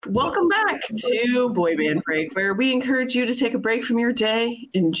Welcome back to Boy Band Break, where we encourage you to take a break from your day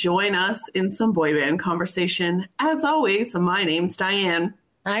and join us in some boy band conversation. As always, my name's Diane.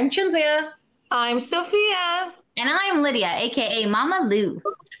 I'm Chinzia. I'm Sophia. And I'm Lydia, aka Mama Lou.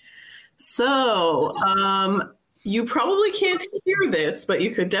 So, you probably can't hear this, but you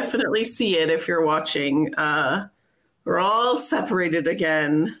could definitely see it if you're watching. We're all separated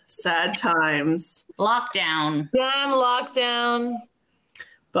again. Sad times. Lockdown. Damn lockdown.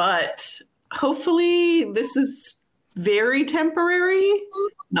 But hopefully this is very temporary,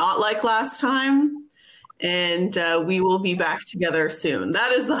 not like last time. And we will be back together soon.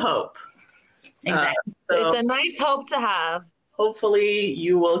 That is the hope. Exactly. It's a nice hope to have. Hopefully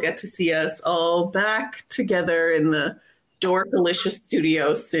you will get to see us all back together in the Dorkalicious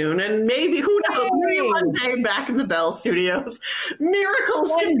studios soon. And maybe, who knows, maybe one day back in the Bell studios. Miracles.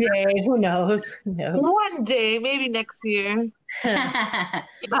 One day, who knows? Who knows? One day, maybe next year.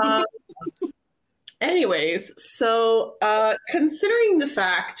 Anyways, so considering the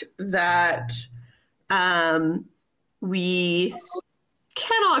fact that we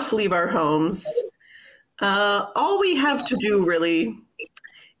cannot leave our homes, all we have to do really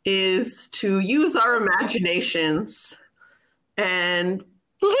is to use our imaginations and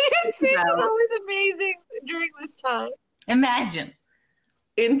Lydia's face is always amazing during this time. Imagine.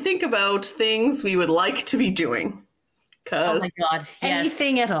 and think about things we would like to be doing. Oh my God. Yes.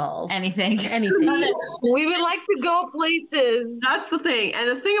 Anything at all. Anything. Anything. We would like to go places. That's the thing. And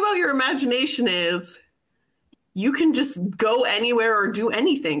the thing about your imagination is you can just go anywhere or do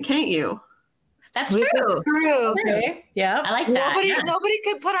anything, can't you? That's true. True. Okay. Yeah. I like that. Nobody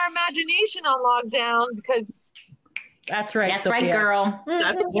could put our imagination on lockdown because That's right. That's Sophia. right, girl.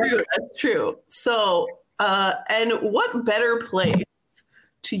 That's true. That's true. So, and what better place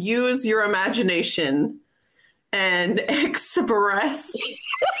to use your imagination and express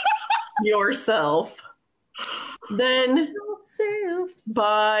yourself than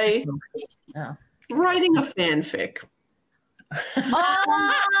by writing a fanfic? Yay!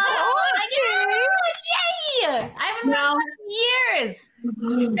 I haven't read one in years.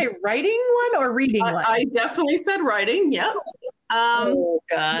 Did you say writing one or reading one? I definitely said writing. Yep. Oh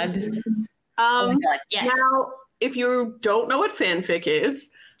God. Oh my God, yes. Now, if you don't know what fanfic is,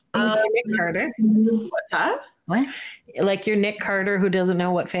 Nick Carter. what's that? What? Like your Nick Carter who doesn't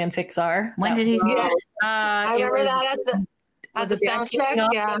know what fanfics are. When did he see that? I remember that at the soundtrack.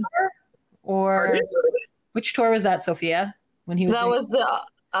 Yeah, Or which tour was that, Sophia? When he was that was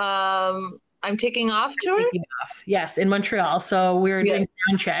the I'm taking off tour. Taking Off. Yes, in Montreal. So we were doing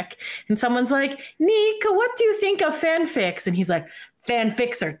sound check, and someone's like, "Nick, what do you think of fanfics?" And he's like,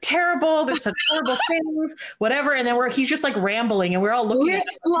 "Fanfics are terrible. They're such horrible things, whatever." And then he's just like rambling, and we're all looking. We're at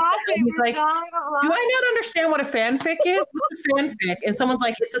him. laughing. He's We're like, dying of "Do laughter. I not understand what a fanfic is? What's a fanfic?" And someone's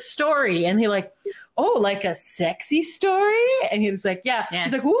like, "It's a story," and he like, "Oh, like a sexy story?" And he was like, "Yeah."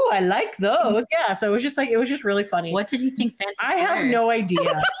 He's like, "Ooh, I like those." Yeah. So it was just really funny. What did he think fanfics I have were? no idea.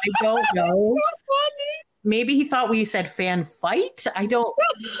 I don't know. So funny. Maybe he thought we said fan fight. I don't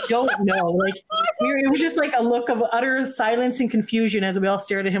know. Like it was just like a look of utter silence and confusion as we all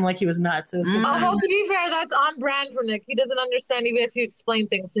stared at him like he was nuts. It was good. Although to be fair, that's on brand for Nick. He doesn't understand even if you explain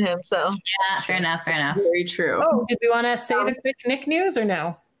things to him. So Yeah, fair enough. Very true. Oh, did we want to say the quick Nick news or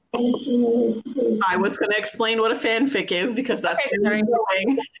no? I was going to explain what a fanfic is because that's where you're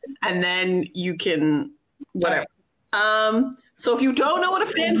going, and then you can whatever. So if you don't know what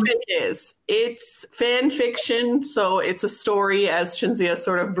a fanfic is, it's fan fiction. So it's a story, as Shinzia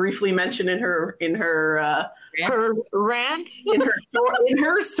sort of briefly mentioned in her her rant. in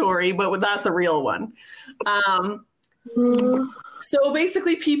her story, but that's a real one. So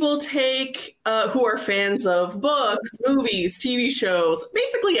basically, people take who are fans of books, movies, TV shows,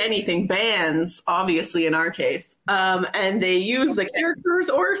 basically anything, bands, obviously in our case, and they use the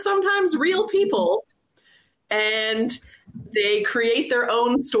characters or sometimes real people, and they create their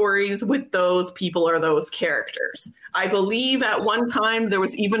own stories with those people or those characters. I believe at one time there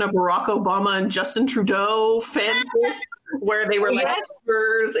was even a Barack Obama and Justin Trudeau fanfic where they were like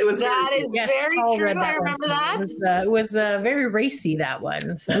neighbors. It was Very Paul true. read I that remember one. that. It was very racy, that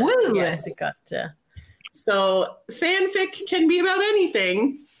one. So, Woo! yes, it got. So fanfic can be about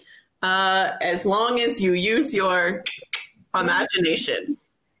anything as long as you use your imagination.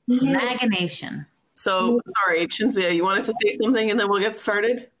 Imagination. So, sorry, Chinzia, you wanted to say something and then we'll get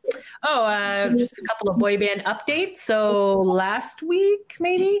started? Oh, just a couple of boy band updates. So last week,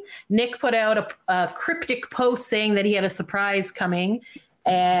 maybe, Nick put out a cryptic post saying that he had a surprise coming.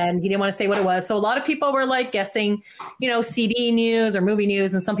 and he didn't want to say what it was. So a lot of people were like guessing, CD news or movie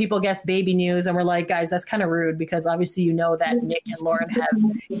news, and some people guessed baby news, and we're like, guys, that's kind of rude because obviously that Nick and Lauren have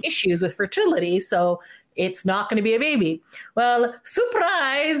issues with fertility, so it's not going to be a baby. Well,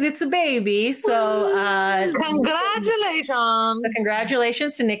 surprise, it's a baby. So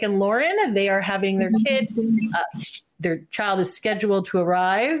congratulations to Nick and Lauren. They are having their kid. Their child is scheduled to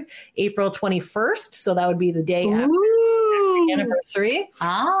arrive April 21st. So that would be the day after their anniversary.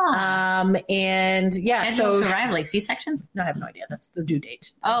 And yeah, scheduled to arrive like C-section? No, I have no idea. That's the due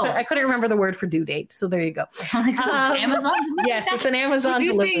date. Oh, I couldn't remember the word for due date. So there you go. Amazon? Yes, it's an Amazon Did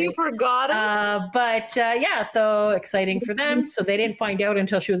you delivery. say you forgot it? But yeah, so exciting for them. So they didn't find out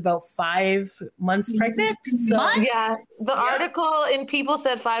until she was about 5 months pregnant. So Yeah, the article in People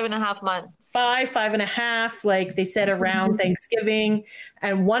said 5.5 months. 5.5, like they said around Thanksgiving.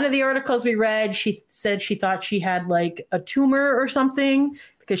 And one of the articles we read, she said she thought she had like a tumor or something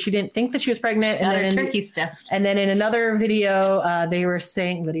because she didn't think that she was pregnant. And then turkey stuff. And then in another video, they were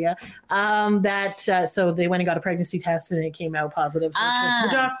saying, Lydia, that so they went and got a pregnancy test and it came out positive. So she went to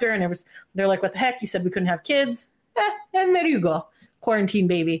the doctor and they're like, what the heck? You said we couldn't have kids. And there you go. Quarantine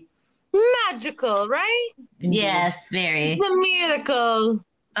baby. Magical, right? Indeed. Yes, very. The miracle.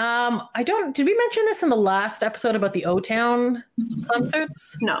 Did we mention this in the last episode about the O-Town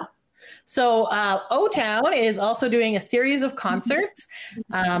concerts? No. So O-Town is also doing a series of concerts.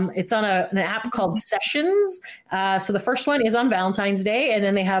 It's on an app called Sessions. So the first one is on Valentine's Day, and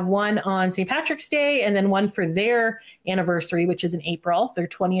then they have one on St. Patrick's Day, and then one for their anniversary, which is in April, their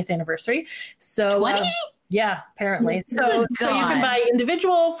 20th anniversary. So 20? Yeah, apparently. So you can buy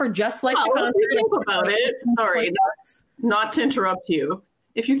individual for just like the concert. If you think about it, sorry, not to interrupt you.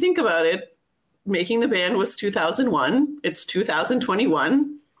 If you think about it, making the band was 2001. It's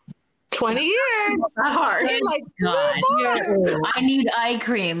 2021. 20 years. Not that hard. Like, God. I need eye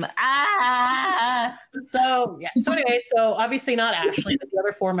cream. So anyway, so obviously not Ashley, but the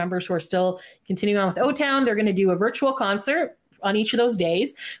other 4 members who are still continuing on with O-Town, they're going to do a virtual concert on each of those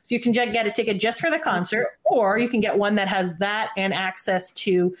days. So you can get a ticket just for the concert, or you can get one that has that and access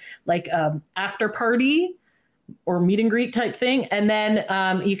to like after party or meet and greet type thing. And then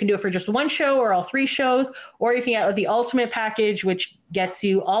you can do it for just one show or all 3 shows, or you can get the ultimate package, which gets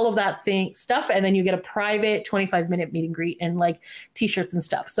you all of that stuff. And then you get a private 25-minute meet and greet and like t-shirts and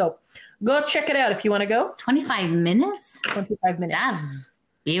stuff. So go check it out if you want to go. 25 minutes? 25 minutes. That's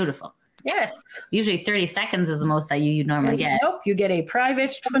beautiful. Yes. Usually 30 seconds is the most that you normally get. Nope. You get a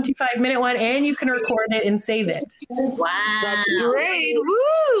private 25-minute one, and you can record it and save it. Wow. That's great.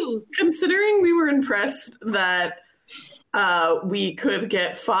 Woo! Considering we were impressed that we could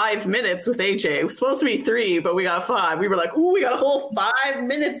get 5 minutes with AJ. It was supposed to be 3, but we got 5. We were like, ooh, we got a whole 5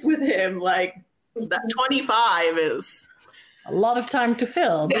 minutes with him. Like, that 25 is a lot of time to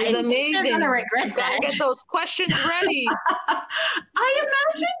fill. It's amazing. I'm gonna regret Gotta that. get those questions ready. I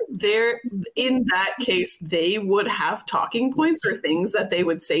imagine in that case, they would have talking points or things that they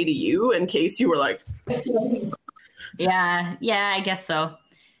would say to you in case you were like, Yeah, I guess so.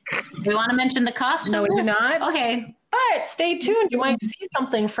 Do we want to mention the cost? No, of we do this? not. Okay. But stay tuned. You might see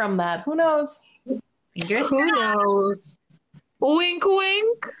something from that. Who knows? Who knows? Wink,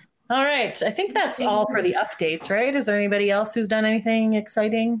 wink. All right. I think that's all for the updates, right? Is there anybody else who's done anything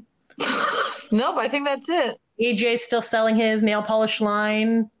exciting? Nope, I think that's it. AJ's still selling his nail polish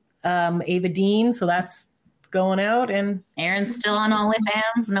line, Ava Dean, so that's going out. And Aaron's still on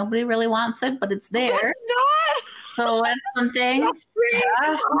OnlyFans. Nobody really wants it, but it's there. That's not. So that's something. Aaron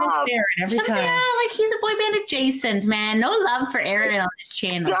every Something, time. yeah, like he's a boy band adjacent, man. No love for Aaron on this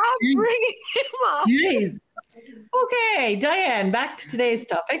channel. Stop bringing him up. Jeez. Okay, Diane, back to today's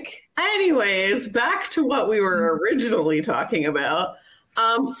topic. anyways, back to what we were originally talking about.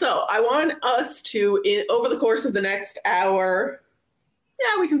 So I want us to, over the course of the next hour,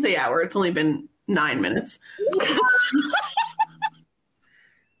 yeah, we can say hour. It's only been 9 minutes.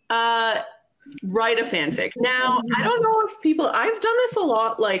 Write a fanfic. Now, I don't know if I've done this a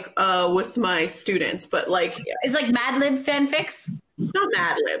lot, like with my students, but like, It's like Mad Lib fanfics. not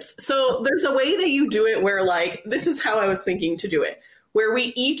Mad Libs. So there's a way that you do it where, like, this is how I was thinking to do it, where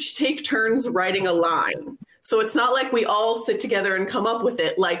we each take turns writing a line. So it's not like we all sit together and come up with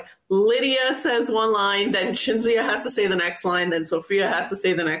it. Like Lydia says one line, then Shinzia has to say the next line, then Sophia has to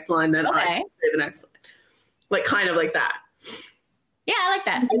say the next line, then I have to say the next line. Like kind of like that. Yeah, I like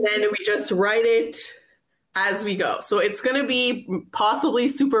that. And then we just write it as we go. So it's going to be possibly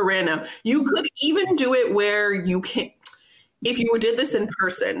super random. You could even do it where you can, if you did this in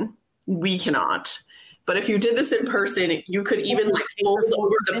person, we cannot. But if you did this in person, you could even like fold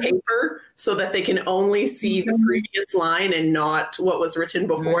over the paper so that they can only see the previous line and not what was written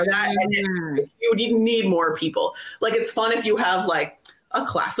before that. And you need more people. Like it's fun if you have like a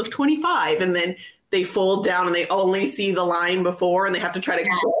class of 25 and then they fold down and they only see the line before and they have to try to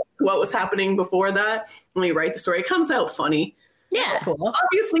guess what was happening before that. When they write the story, it comes out funny. Yeah. That's cool.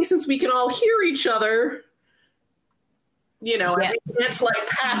 Obviously, since we can all hear each other, you know, and we can't like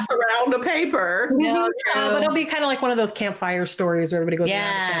pass around a paper. But it'll be kind of like one of those campfire stories where everybody goes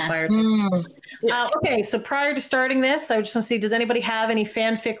around the campfire. Okay, so prior to starting this, I just want to see, does anybody have any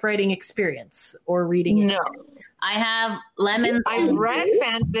fanfic writing experience or reading experience? I have lemons. I've read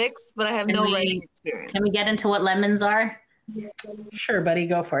fanfics, but I have no writing experience. Can we get into what lemons are? Sure, buddy,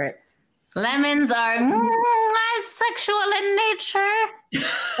 go for it. Lemons are sexual in nature.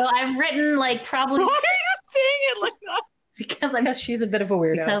 So I've written like probably. Why are you saying it like that? Because she's a bit of a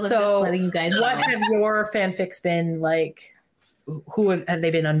weirdo. Because so I'm letting you guys what know. have your fanfics been like? Who have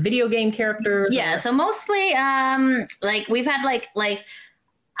they been on? Video game characters? Yeah, so mostly like we've had like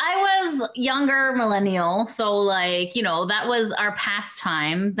I was younger millennial, so like, you know, that was our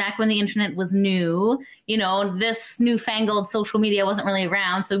pastime back when the internet was new. You know, this newfangled social media wasn't really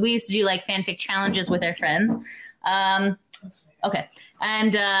around, so we used to do like fanfic challenges with our friends. Okay.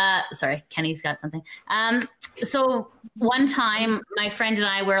 And sorry, Kenny's got something. So one time my friend and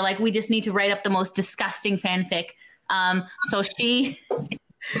I were like, we just need to write up the most disgusting fanfic. So she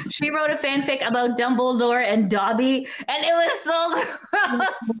wrote a fanfic about Dumbledore and Dobby, and it was so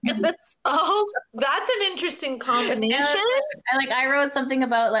gross. Oh, that's an interesting combination. And like I wrote something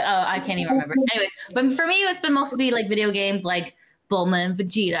about like, oh, I can't even remember. Anyways, but for me it's been mostly like video games like Bulma and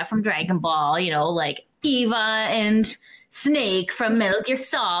Vegeta from Dragon Ball, you know, like Eva and Snake from Metal Gear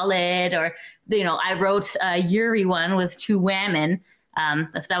Solid, or, you know, I wrote a Yuri one with 2 women.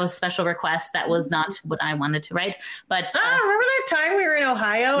 If that was a special request, that was not what I wanted to write. But remember that time we were in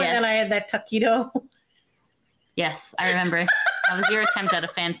Ohio and then I had that taquito? Yes, I remember. That was your attempt at a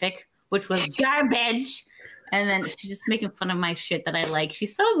fanfic, which was garbage. And then she's just making fun of my shit that I like.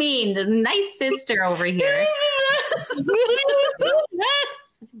 She's so mean. The nice sister over here.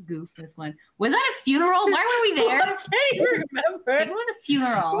 Such a goof, this one. Was that a funeral? Why were we there? I can't even remember. It was a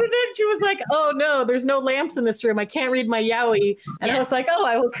funeral. But then she was like, oh no, there's no lamps in this room. I can't read my yaoi. And I was like, oh,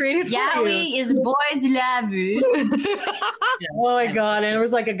 I will create it for you. Yaoi is boys love you. Oh my God. And it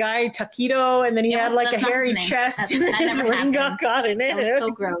was like a guy, taquito, and then he had like a hairy chest and his ring got caught in it. That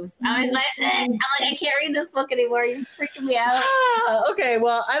was so gross. I was like, I can't read this book anymore. You're freaking me out. Okay,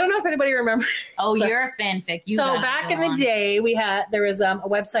 well, I don't know if anybody remembers. Oh, so, you're a fanfic. So back in the day, there was a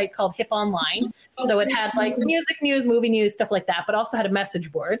website called Hip Online. So it had like music news, movie news, stuff like that, but also had a message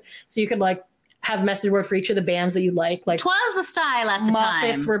board. So you could like have a message board for each of the bands that you like. Like 'twas the style at the time.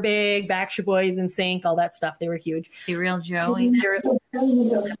 Muppets were big, Backstreet Boys, NSYNC, all that stuff. They were huge. Serial Joe.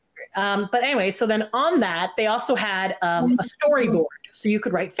 But anyway, so then on that, they also had a storyboard. So you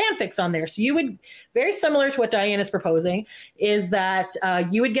could write fanfics on there. So you would, very similar to what Diane is proposing, is that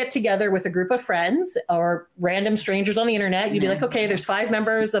you would get together with a group of friends or random strangers on the internet. You'd be like, okay, there's 5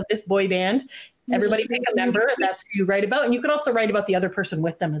 members of this boy band. Everybody pick a member. That's who you write about. And you could also write about the other person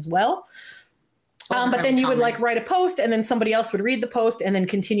with them as well. But then you would like write a post and then somebody else would read the post and then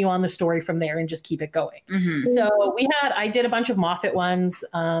continue on the story from there and just keep it going. Mm-hmm. So I did a bunch of Moffat ones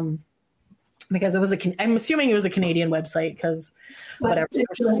because it was I'm assuming it was a Canadian website because whatever. I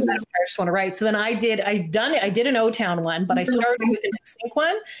just want to write. So then I did an O-Town one, but I started with an NSYNC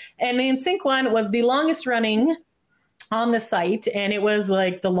one, and the NSYNC one was the longest running on the site. And it was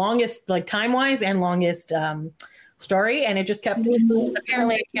like the longest, like time wise and longest story. And it just kept,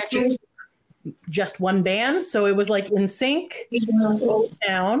 apparently I can't just one band, so it was like NSYNC,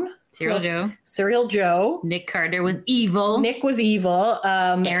 O-Town, Serial Joe. Nick Carter was evil. Nick was evil.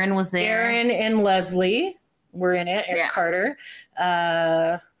 Aaron was there. Aaron and Leslie were in it. Aaron Carter.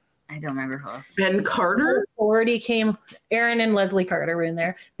 I don't remember who else. Ben Carter. Already came. Aaron and Leslie Carter were in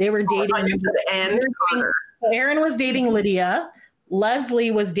there. They were dating. Carter. Aaron was dating Lydia. Leslie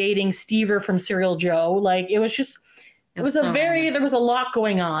was dating Stever from Serial Joe. Like it was just. It was there was a lot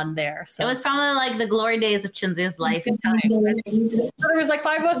going on there. So it was probably like the glory days of Chinzia's life. So there was like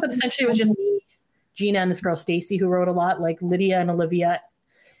 5 of us, but essentially it was just me, Gina, and this girl Stacy who wrote a lot, like Lydia and Olivia.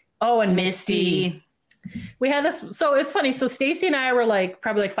 Oh, and Misty. We had this. So it's funny. So Stacy and I were like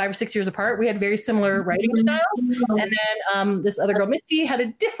probably like 5 or 6 years apart. We had very similar writing style. And then this other girl, Misty, had a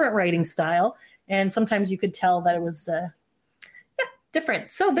different writing style. And sometimes you could tell that it was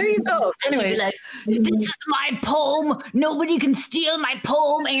different. So there you go. So anyways, like, this is my poem. Nobody can steal my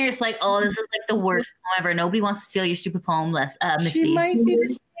poem. And you're just like, oh, this is like the worst poem ever. Nobody wants to steal your stupid poem, Misty. She might be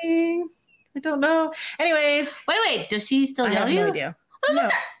listening. I don't know. Anyways, Wait. Does she still I yell have at you? no idea. What No.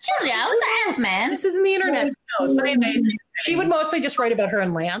 the, Julia, what the F, man? This isn't the internet. Who knows? But anyways, she would mostly just write about her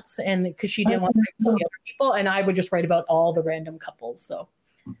and Lance, and because she didn't want to write about the other people, and I would just write about all the random couples. So,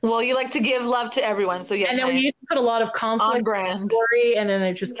 Well, you like to give love to everyone, so yeah. and then we used to put a lot of on conflict in brand. the story, and then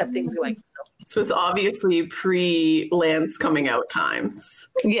it just kept things going. So, This was obviously pre-Lance coming out times.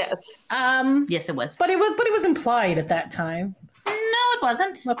 Yes. Yes, it was. but it was implied at that time. No, it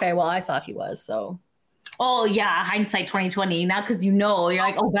wasn't. Okay, well, I thought he was. So, Oh yeah, hindsight 2020. Now because you're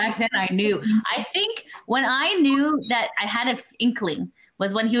like, oh, back then I knew. I think when I knew that I had an inkling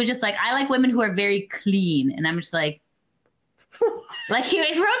was when he was just like, I like women who are very clean, and I'm just like he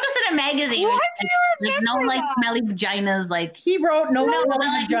wrote this in a magazine. Why do you like no remember that? smelly vaginas, like he wrote no No, smelly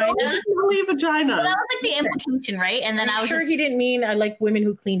like, vagina. no. Smelly vagina. that was like the implication, right? And then I was sure just, he didn't mean I like women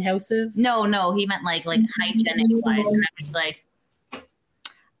who clean houses. no, he meant like hygienic wise, and I'm just like,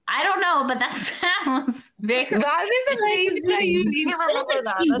 I don't know, but that sounds very That is amazing that you even remember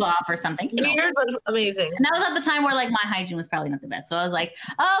that. tea That's off or something. You know? weird, but amazing. And that was at the time where like my hygiene was probably not the best. So I was like,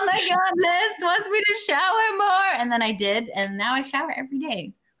 oh my God, Lance wants me to shower more. And then I did. And now I shower every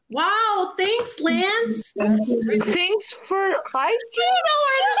day. Wow, thanks, Lance. Thanks for hygiene. I don't know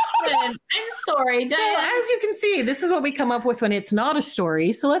where this went. I'm sorry. So Diane. as you can see, this is what we come up with when it's not a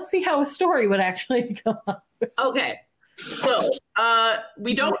story. So let's see how a story would actually come up. Okay. So,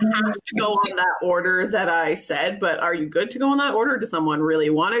 we don't have to go on that order that I said, but are you good to go in that order? Does someone really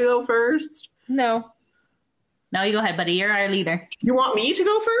want to go first? No. No, you go ahead, buddy. You're our leader. You want me to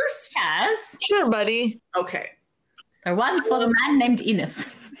go first? Yes. Sure, buddy. Okay. There once was a man named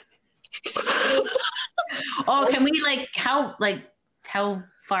Enos. Oh, can we how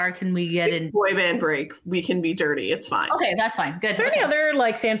far can we get in? Boy band break. We can be dirty. It's fine. Okay, that's fine. Good. Is there any other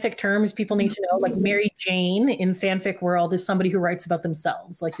like fanfic terms people need to know? Like Mary Jane in fanfic world is somebody who writes about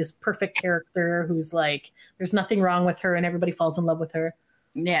themselves, like this perfect character who's like, there's nothing wrong with her and everybody falls in love with her.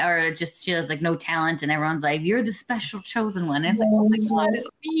 Yeah, or just she has like no talent and everyone's like, you're the special chosen one. And it's like, oh my God, it's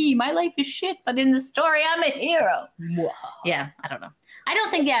me. My life is shit, but in the story, I'm a hero. Wow. Yeah, I don't know. I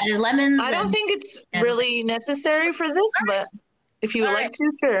don't think, there's lemons. I don't and- think it's and- really necessary for this, but if you would like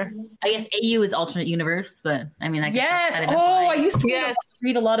to, sure. I guess AU is alternate universe, but I mean, I guess Yes. that's kind of Oh, I implied. used to Yes.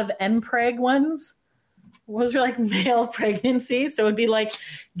 read a lot of MPreg ones. Those were like male pregnancy. So it'd be like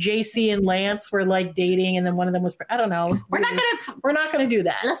JC and Lance were like dating, and then one of them was, I don't know. It was We're not weird. gonna. We're not going to do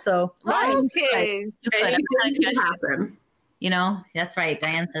that. Let's- So Okay. You could. I'm Anything not can judging you. happen. You know, that's right.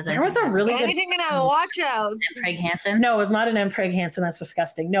 Diane says there was a really good. Anything can have a watch out. Craig Hansen. No, it was not an MPreg Hansen. That's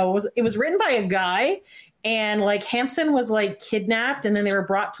disgusting. No, it was written by a guy, and like Hansen was like kidnapped, and then they were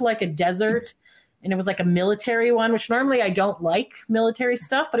brought to like a desert, and it was like a military one, which normally I don't like military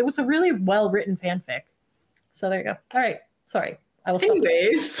stuff, but it was a really well written fanfic. So there you go. All right, sorry, I will stop.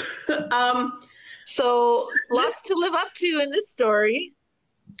 Anyways, So lots to live up to in this story.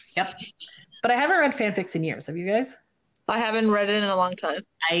 Yep. But I haven't read fanfics in years. Have you guys? I haven't read it in a long time.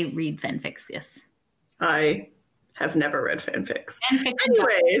 I read fanfics. Yes. I have never read fanfics. Fanfiction.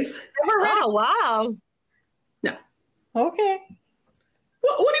 Anyways, Oh, wow. Okay.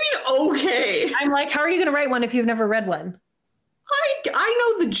 what do you mean? Okay, I'm like, how are you going to write one if you've never read one?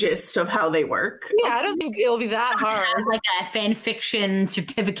 I know the gist of how they work. Yeah, I don't think it'll be that hard. Have, like a fanfiction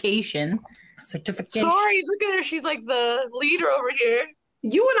certification. Certification. Sorry, look at her. She's like the leader over here.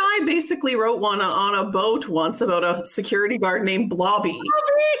 You and I basically wrote one on a boat once about a security guard named Blobby.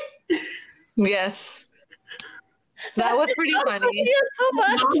 Yes. That was pretty funny. Yeah, so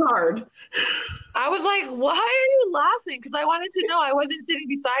much. Not hard. I was like, why are you laughing? Because I wanted to know. I wasn't sitting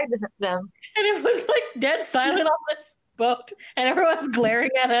beside them. And it was like dead silent on this boat, and everyone's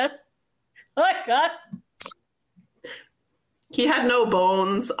glaring at us. Oh my God. He had no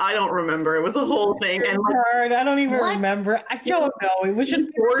bones. I don't remember. It was a whole thing. And like, Hard. I don't even What? remember. I don't know. It was just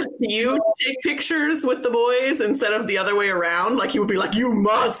he forced you to take pictures with the boys instead of the other way around. Like he would be like, you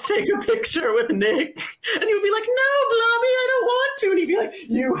must take a picture with Nick. And you would be like, no, Blobby, I don't want to. And he'd be like,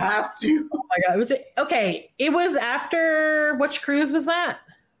 you have to. oh my God. It was okay. It was after which cruise was that?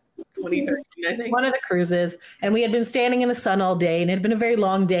 2013, I think. One of the cruises, and we had been standing in the sun all day, and it had been a very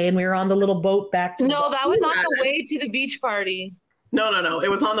long day, and we were on the little boat back to the No, boat. that was on the way to the beach party. No. It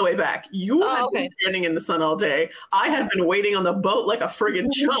was on the way back. You Oh, had okay. been standing in the sun all day. I had been waiting on the boat like a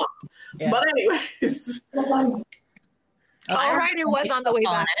friggin' chump. Yeah. But anyways, All right, it was on the way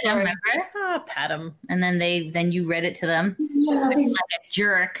back. I Sorry. remember. Ah, pat him. And then you read it to them like a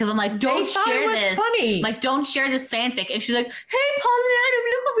jerk because I'm like, don't They thought it share was this. funny. Like, don't share this fanfic. And she's like, hey, Paul and Adam,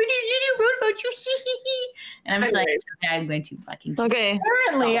 look what we wrote about you. And I'm just like, Anyways. okay, I'm going to fucking. Okay.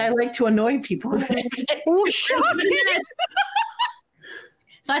 Apparently, I like to annoy people with it. Oh, shocking.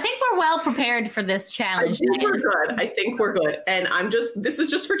 So I think we're well prepared for this I challenge. think we're good. I think we're good. And this is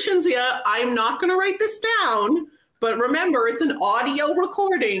just for Chinzia. I'm not going to write this down, but remember, it's an audio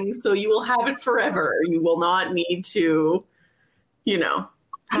recording, so you will have it forever. You will not need to,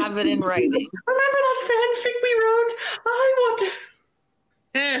 Have it in writing. Remember that fanfic we wrote? I want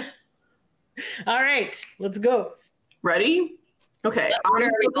to. All right, let's go. Ready? Okay. Where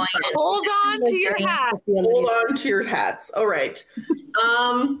are we going? Hold on to your hat. Hold on to your hats. All right.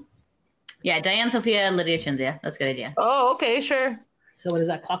 Yeah, Diane, Sophia, Lydia, Chinzia. That's a good idea. Oh, okay, sure. So what is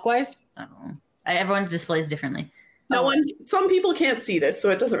that, clockwise? I don't know. Everyone displays differently. Some people can't see this, so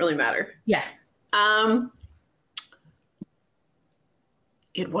it doesn't really matter. Yeah.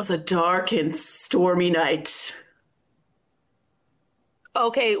 It was a dark and stormy night.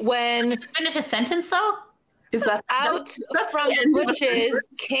 Okay, when Finish a sentence though? Is that out that's from the the end of bushes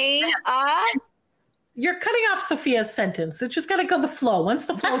came a... You're cutting off Sophia's sentence. It's just got to go the flow. Once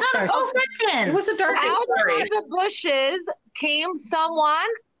the flow That's not a starts. full sentence. It was a dark. Out Sorry. from the bushes came someone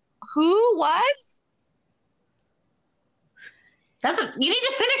who was... You need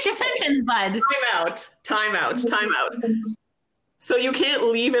to finish your sentence, bud. Time out. So you can't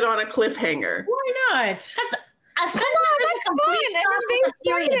leave it on a cliffhanger. Why not? That's a sentence. that's fine.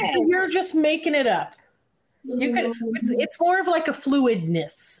 Everything's fine. You're just making it up. You can. It's more of like a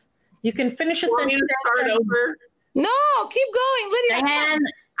fluidness. You can finish a Want me sentence. to start over? No, keep going, Lydia. And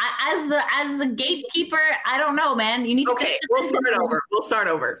as the gatekeeper, I don't know, man. You need to Okay, finish the we'll sentence. start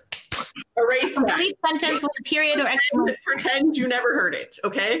over. Erase that. Complete sentence with a period or exclamation. Pretend you never heard it,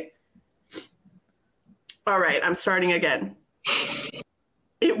 okay? All right, I'm starting again.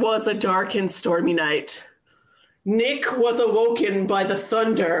 It was a dark and stormy night. Nick was awoken by the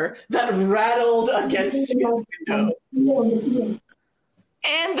thunder that rattled against his window.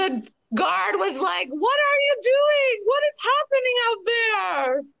 And the guard was like, what are you doing? What is happening out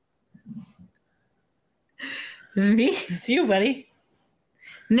there? Me? It's you, buddy.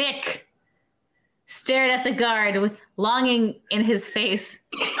 Nick stared at the guard with longing in his face,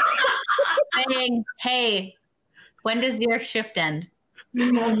 saying, "Hey, when does your shift end?"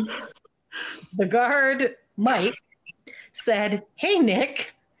 The guard, Mike, said, "Hey,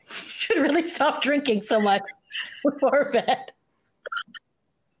 Nick, you should really stop drinking so much before bed."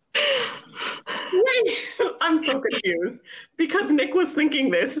 I'm so confused because Nick was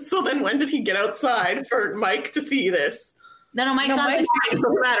thinking this. So then when did he get outside for Mike to see this? No, Mike's No, on Mike's- It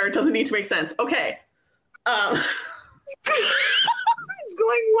doesn't matter. It doesn't need to make sense. Okay. It's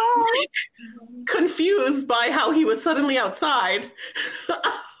going well. Confused by how he was suddenly outside.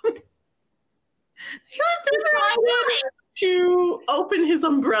 To open his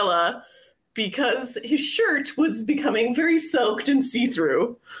umbrella because his shirt was becoming very soaked and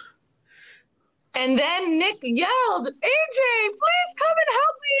see-through. And then Nick yelled, AJ, please come and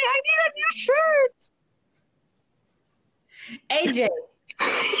help me. I need a new shirt. AJ.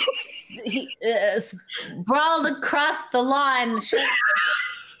 He sprawled across the lawn,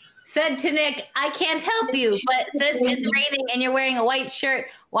 said to Nick, "I can't help you, but since it's raining and you're wearing a white shirt,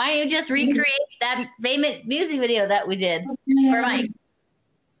 why don't you just recreate that famous music video that we did for Mike?"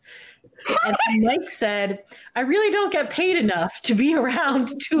 And Mike said, "I really don't get paid enough to be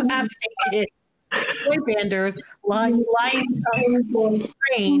around two half-naked boy banders lying on the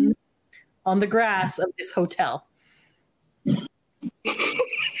rain on the grass of this hotel."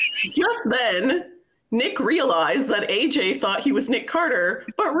 Just then, Nick realized that AJ thought he was Nick Carter,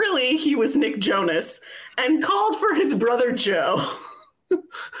 but really he was Nick Jonas, and called for his brother Joe.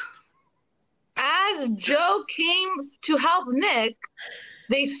 As Joe came to help Nick,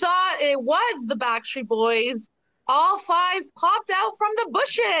 they saw it was the Backstreet Boys. All five popped out from the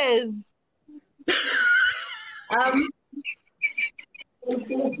bushes.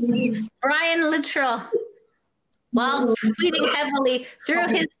 Brian Littrell, while tweeting heavily, threw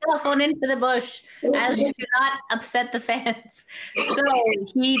his cell phone into the bush as to not upset the fans. So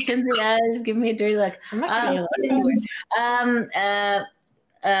he, Chinzia, is giving me a dirty look. I'm not gonna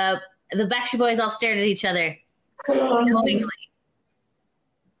The Backstreet Boys all stared at each other knowingly.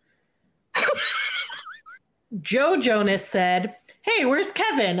 Joe Jonas said, "Hey, where's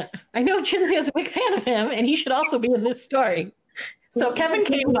Kevin? I know Chinzia's a big fan of him, and he should also be in this story." So Kevin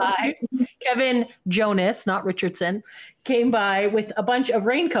came by. Kevin Jonas, not Richardson, came by with a bunch of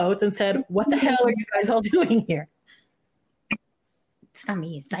raincoats and said, "What the hell are you guys all doing here?" It's not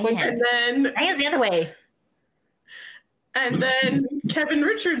me, it's Diane. And Diane's the other way. then Kevin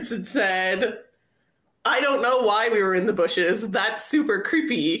Richardson said, "I don't know why we were in the bushes. That's super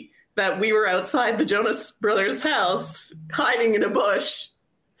creepy that we were outside the Jonas Brothers' house hiding in a bush.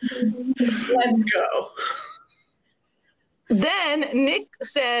 Let's go." Then Nick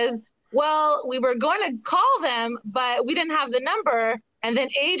says, well, we were going to call them, but we didn't have the number. And then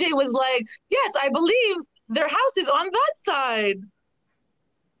AJ was like, yes, I believe their house is on that side.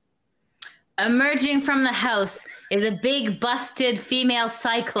 Emerging from the house is a big, busted female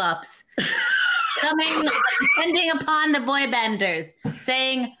cyclops coming, descending upon the boy banders,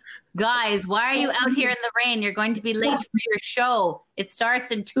 saying, guys, why are you out here in the rain? You're going to be late for your show. It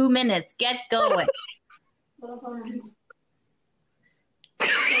starts in 2 minutes. Get going. I'm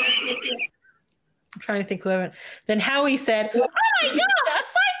trying to think who I went. Then Howie said, oh my God, a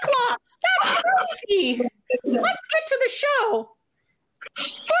cyclops! That's crazy! Let's get to the show.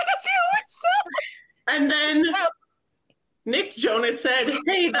 And then Nick Jonas said,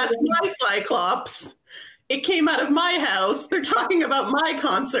 hey, that's my cyclops. It came out of my house. They're talking about my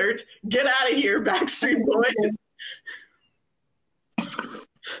concert. Get out of here, Backstreet Boys.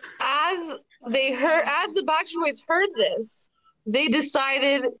 As the Backstreet Boys heard this, they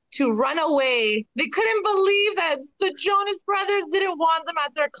decided to run away. They couldn't believe that the Jonas Brothers didn't want them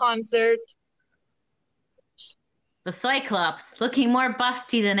at their concert. The Cyclops, looking more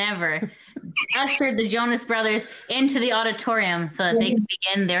busty than ever, ushered the Jonas Brothers into the auditorium so that they could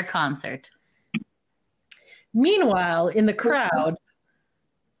begin their concert. Meanwhile, in the crowd,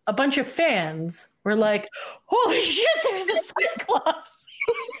 a bunch of fans were like, holy shit, there's a Cyclops!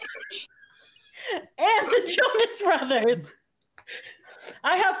 And the Jonas Brothers!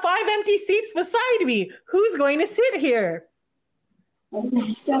 I have 5 empty seats beside me. Who's going to sit here?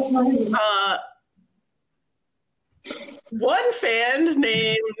 One fan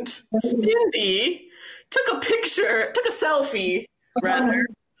named Cindy took a selfie, rather,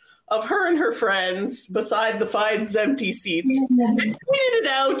 of her and her friends beside the 5 empty seats and tweeted it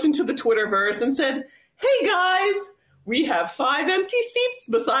out into the Twitterverse and said, hey guys, we have 5 empty seats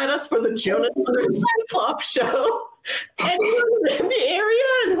beside us for the Jonas Brothers Cyclops show. Anyone in the area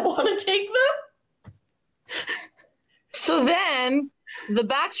and want to take them? So then the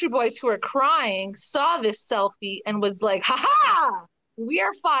Backstreet Boys, who were crying, saw this selfie and was like, ha-ha! We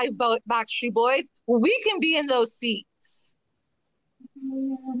are 5 Backstreet Boys. We can be in those seats.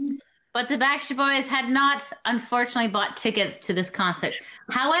 But the Backstreet Boys had not, unfortunately, bought tickets to this concert.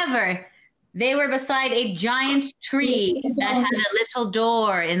 However, they were beside a giant tree that had a little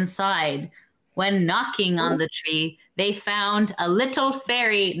door inside. When knocking on the tree, they found a little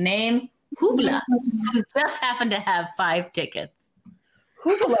fairy named Hoobla, who just happened to have 5 tickets.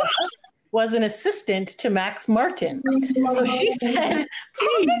 Hoobla was an assistant to Max Martin. So she said,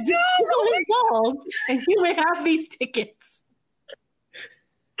 please, tickle his balls, and you may have these tickets.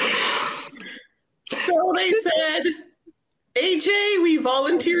 So they said, AJ, we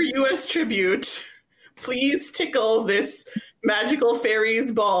volunteer you as tribute. Please tickle this magical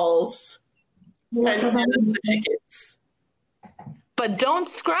fairy's balls and get us the tickets. But don't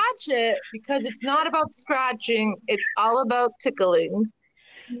scratch it, because it's not about scratching. It's all about tickling.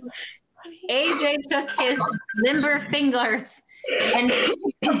 AJ took his limber fingers and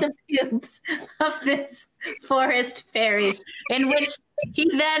tickled the pubes of this forest fairy, in which he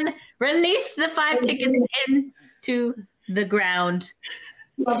then released the 5 tickets into the ground.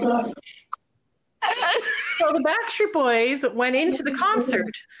 So the Backstreet Boys went into the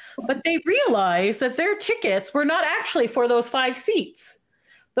concert, but they realized that their tickets were not actually for those 5 seats.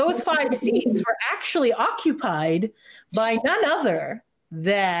 Those 5 seats were actually occupied by none other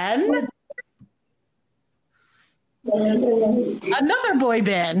than another boy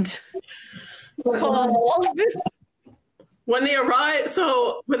band called... When they arrived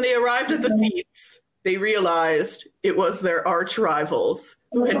at the seats, they realized it was their arch rivals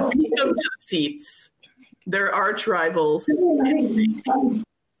who had beat them to the seats. Their arch rivals.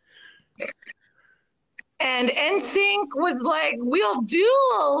 And NSYNC was like, we'll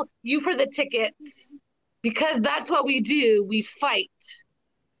duel you for the tickets, because that's what we do. We fight.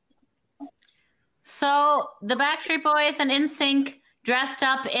 So the Backstreet Boys and NSYNC dressed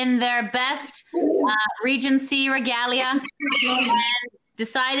up in their best Regency regalia and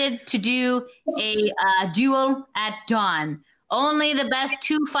decided to do a duel at dawn. Only the best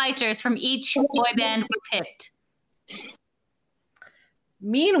 2 fighters from each boy band were picked.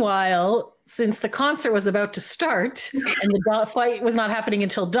 Meanwhile, since the concert was about to start and the fight was not happening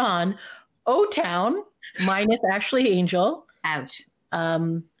until dawn, O-Town, minus Ashley Angel. Ouch.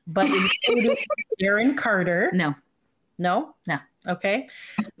 But including Aaron Carter. No. No? No. Okay.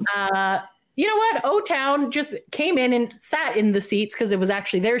 You know what? O-Town just came in and sat in the seats because it was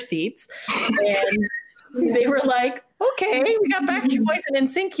actually their seats. And they were like, okay, we got Backstreet Boys and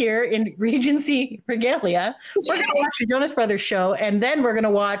NSYNC here in Regency Regalia. We're going to watch the Jonas Brothers show, and then we're going to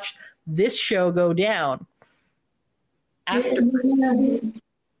watch this show go down. afterwards.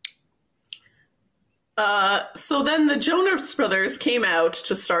 So then the Jonas Brothers came out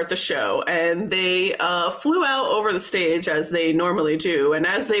to start the show, and they flew out over the stage as they normally do. And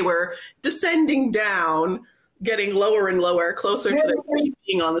as they were descending down, getting lower and lower, closer to the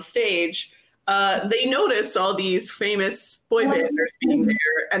being on the stage, they noticed all these famous boy banders being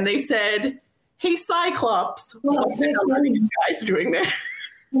there, and they said, "Hey, Cyclops, what the hell are these guys doing there?"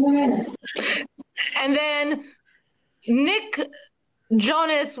 And then Nick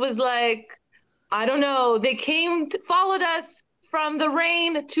Jonas was like, I don't know. They followed us from the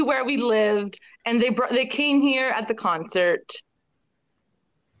rain to where we lived, and they came here at the concert.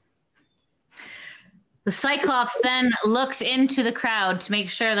 The Cyclops then looked into the crowd to make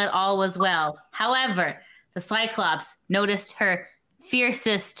sure that all was well. However, the Cyclops noticed her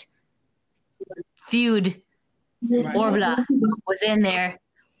fiercest feud, Orbla, was in there,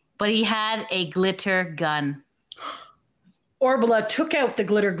 but he had a glitter gun. Orbla took out the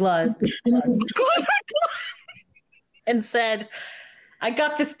glitter gun and said, "I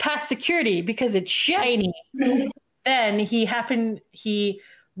got this past security because it's shiny." Then he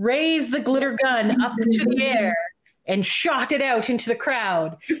raised the glitter gun up into the air and shot it out into the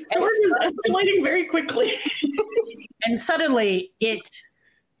crowd. This story is escalating very quickly. And suddenly it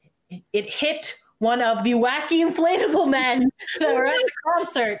hit one of the wacky inflatable men that were at the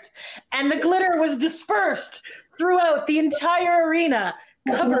concert, and the glitter was dispersed throughout the entire arena,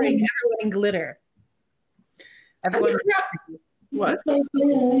 covering everyone in glitter.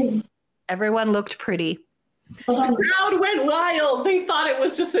 Everyone looked pretty. The crowd went wild. They thought it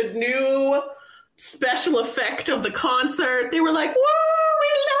was just a new special effect of the concert. They were like, "Woo, we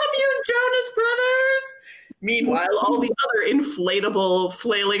love you, Jonas Brothers." Meanwhile, all the other inflatable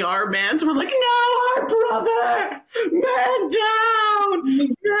flailing armbans were like, "No, our brother! Man down!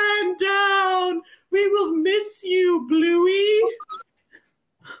 Man down! We will miss you, Bluey."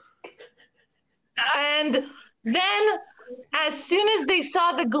 And then as soon as they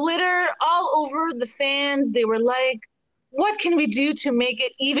saw the glitter all over the fans, they were like, what can we do to make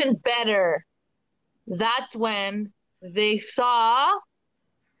it even better? That's when they saw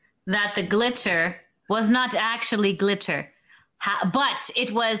that the glitter was not actually glitter, but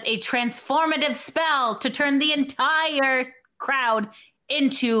it was a transformative spell to turn the entire crowd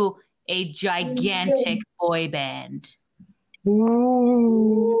into a gigantic boy band.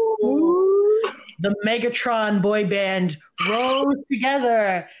 Ooh. The Megatron boy band rose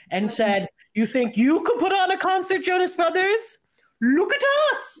together and said, "You think you could put on a concert, Jonas Brothers? Look at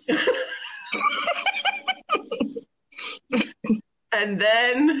us!" And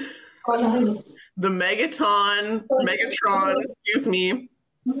then the Megatron,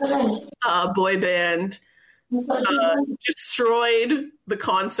 boy band destroyed the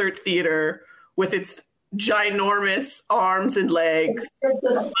concert theater with its ginormous arms and legs.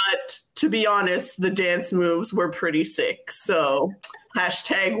 But to be honest, the dance moves were pretty sick. So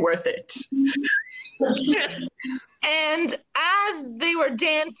 #worth it. And as they were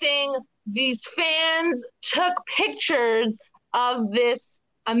dancing, these fans took pictures of this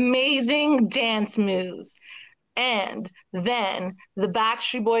amazing dance moves. And then the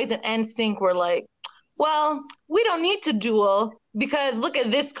Backstreet Boys and NSYNC were like, well, we don't need to duel because look at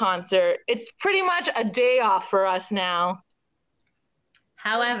this concert. It's pretty much a day off for us now.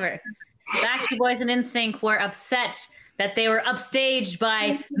 However, Backstreet Boys and NSYNC were upset that they were upstaged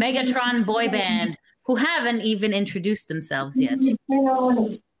by Megatron Boy Band, who haven't even introduced themselves yet.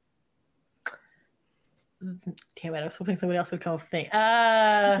 Damn it, I was hoping somebody else would come up with a thing.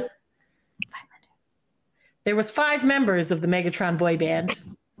 There was 5 members of the Megatron Boy Band.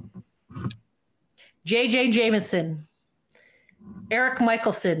 J.J. Jameson, Eric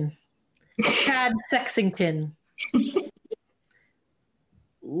Michelson, Chad Sexington,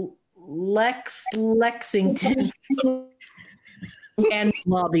 Lex Lexington, and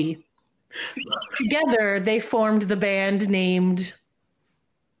Lobby. Together, they formed the band named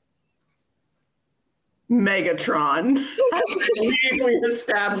Megatron. I believe we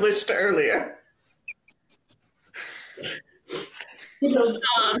established earlier.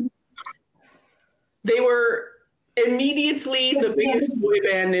 They were immediately the biggest boy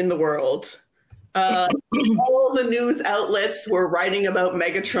band in the world. All the news outlets were writing about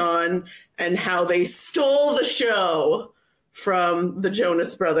Megatron and how they stole the show from the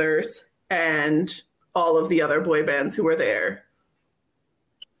Jonas Brothers and all of the other boy bands who were there.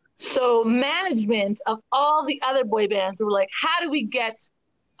 So management of all the other boy bands were like, how do we get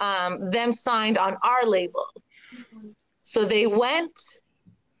them signed on our label? So they went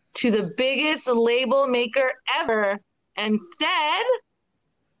to the biggest label maker ever and said,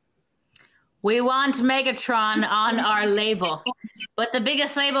 We want Megatron on our label. But the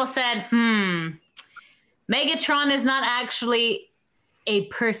biggest label said, Megatron is not actually a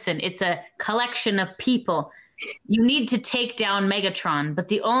person. It's a collection of people. You need to take down Megatron. But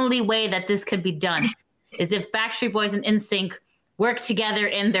the only way that this could be done is if Backstreet Boys and NSYNC work together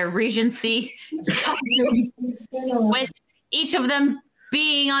in their regency, with each of them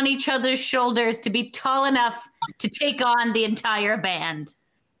being on each other's shoulders to be tall enough to take on the entire band.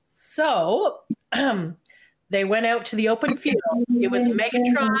 So they went out to the open field. It was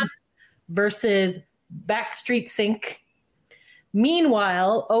Megatron versus Backstreet Sync.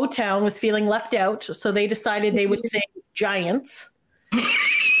 Meanwhile, O-Town was feeling left out, so they decided they would sing Giants.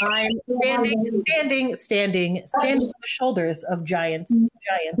 I'm standing on the shoulders of giants.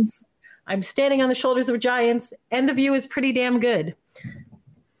 I'm standing on the shoulders of giants, and the view is pretty damn good.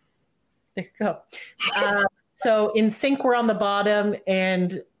 There you go. So NSYNC were on the bottom,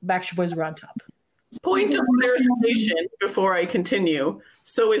 and Backstreet Boys were on top. Point of clarification before I continue.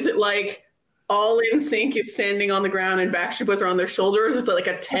 So is it like all NSYNC is standing on the ground and Backstreet Boys are on their shoulders? Is it like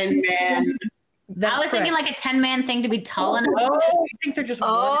a 10-man? I was thinking like a 10-man thing to be tall enough. Oh, I think they're just.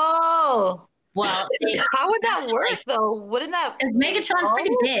 Oh. Well, How would that work, though? Wouldn't that... Megatron's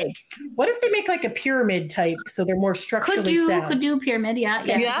pretty big. What if they make like a pyramid type so they're more structurally sound? Could do pyramid, yeah.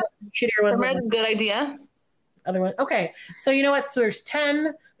 Yeah. Shittier ones. Pyramid's a good idea. Other one. Okay. So you know what? So there's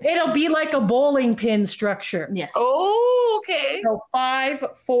 10. It'll be like a bowling pin structure. Yes. Oh, okay. So 5,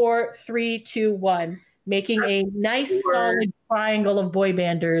 4, 3, 2, 1, making a nice solid triangle of boy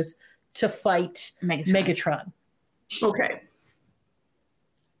banders to fight Megatron. Okay.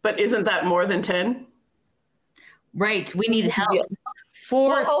 But isn't that more than 10? Right. We need help. Yeah. 4.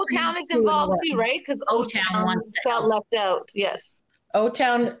 Well, O-Town is involved too, right? Because O-Town got left out. Yes.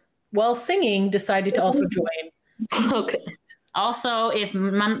 O-Town, while singing, decided to also join. Okay. Also, if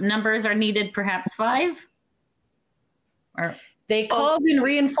numbers are needed, perhaps 5? Or they called in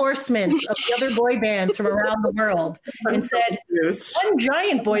reinforcements of the other boy bands from around the world and said, one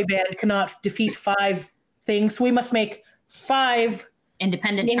giant boy band cannot defeat 5 things. We must make 5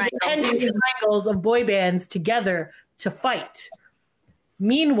 independent triangles of boy bands together to fight.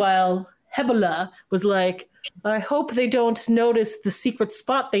 Meanwhile, Hebla was like, I hope they don't notice the secret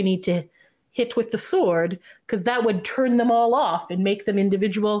spot they need to hit with the sword, because that would turn them all off and make them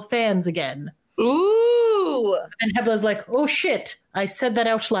individual fans again. Ooh. And Hebla's like, oh shit, I said that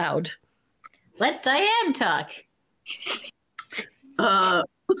out loud. Let Diane talk. But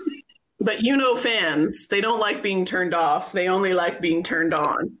fans, they don't like being turned off. They only like being turned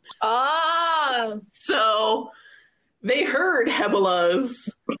on. Ah. So they heard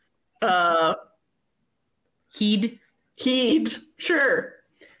Hebla's heed, sure.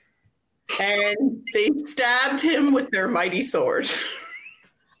 And they stabbed him with their mighty sword.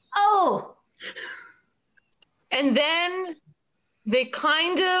 Oh. And then they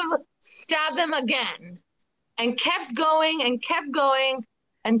kind of stabbed them again and kept going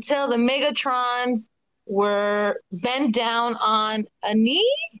until the Megatrons were bent down on a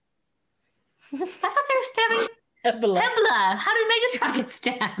knee. I thought they were stabbing Hebla. How did Megatron get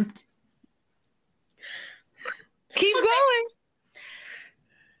stabbed? Keep going.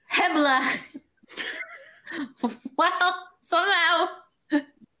 Hebla, well, somehow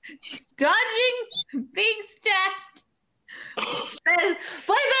dodging being stabbed, says,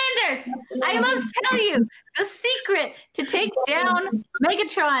 boy banders, I must tell you the secret to take down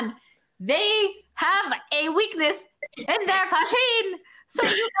Megatron. They have a weakness in their machine, so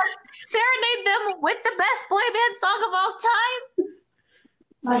you must serenade them with the best boy band song of all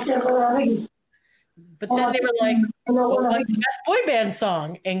time. But then they were like, well, what's the best boy band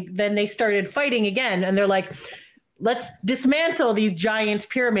song? And then they started fighting again. And they're like, let's dismantle these giant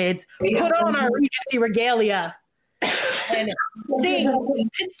pyramids, put on our Regency regalia, and sing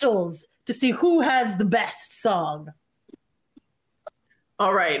pistols to see who has the best song.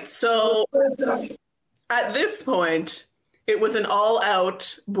 All right. So at this point, it was an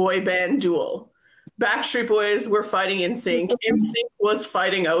all-out boy band duel. Backstreet Boys were fighting NSYNC. NSYNC was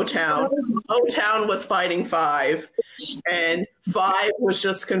fighting O-Town. O-Town was fighting 5. And 5 was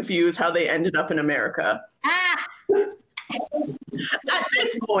just confused how they ended up in America. At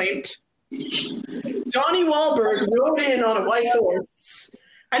this point, Johnny Wahlberg rode in on a white horse.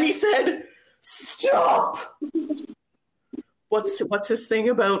 And he said, stop! What's his thing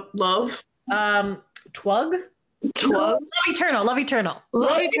about love? Twug? Love eternal.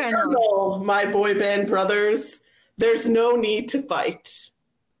 Love eternal, my boy band brothers. There's no need to fight.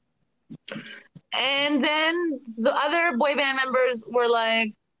 And then the other boy band members were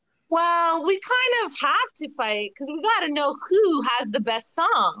like, well, we kind of have to fight because we got to know who has the best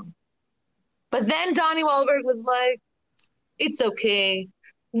song. But then Donnie Wahlberg was like, it's okay.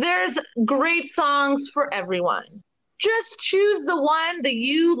 There's great songs for everyone. Just choose the one that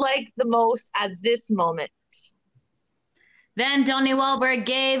you like the most at this moment. Then Donnie Wahlberg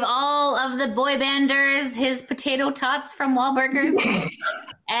gave all of the boy banders his potato tots from Wahlburgers,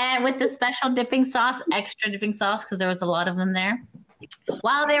 and with the special dipping sauce, extra dipping sauce, because there was a lot of them there.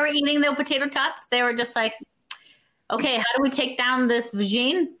 While they were eating the potato tots, they were just like, okay, how do we take down this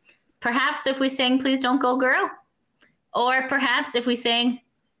vagine? Perhaps if we sing Please Don't Go Girl, or perhaps if we sing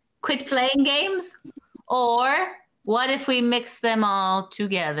Quit Playing Games, or what if we mix them all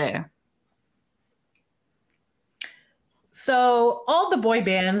together? So all the boy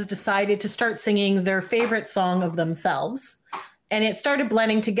bands decided to start singing their favorite song of themselves, and it started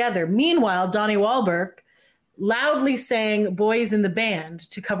blending together. Meanwhile, Donnie Wahlberg loudly sang Boys in the Band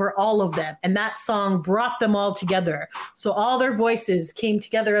to cover all of them, and that song brought them all together. So all their voices came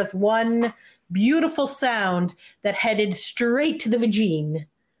together as one beautiful sound that headed straight to the vagine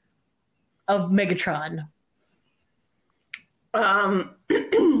of Megatron.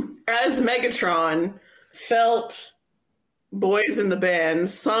 As Megatron felt Boys in the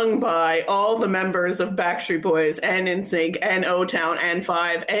Band sung by all the members of Backstreet Boys and NSYNC and O-Town and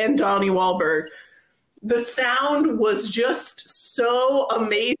Five and Donnie Wahlberg, the sound was just so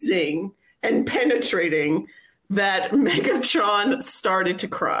amazing and penetrating that Megatron started to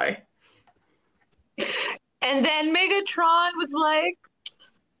cry. And then Megatron was like,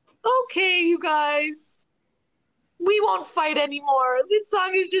 okay, you guys, we won't fight anymore. This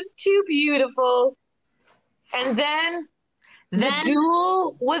song is just too beautiful. And then the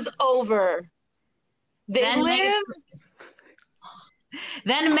duel was over. They lived.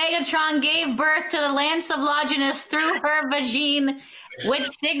 Then Megatron gave birth to the Lance of Longinus through her vagine, which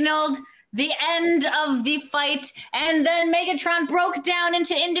signaled the end of the fight. And then Megatron broke down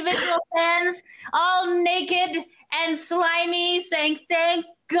into individual fans, all naked and slimy, saying, "Thank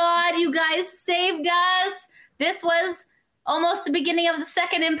God you guys saved us. This was almost the beginning of the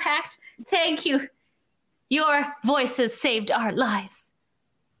second impact. Thank you. Your voices saved our lives."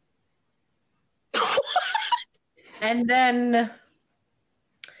 And then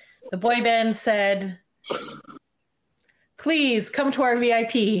the boy band said, "Please come to our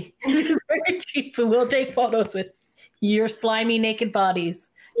VIP. It is very cheap and we'll take photos with your slimy naked bodies.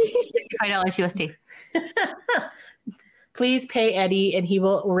 $5 USD. Please pay Eddie and he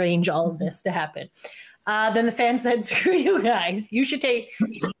will arrange all of this to happen." Then the fans said, "Screw you guys. You should pay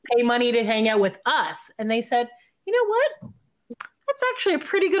money to hang out with us." And they said, "You know what? That's actually a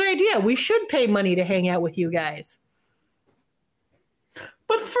pretty good idea. We should pay money to hang out with you guys.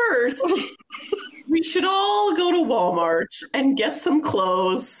 But first, we should all go to Walmart and get some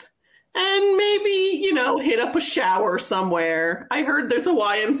clothes and maybe, hit up a shower somewhere. I heard there's a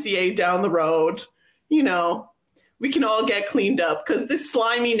YMCA down the road. We can all get cleaned up because this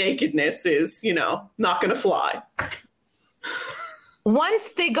slimy nakedness is, not going to fly."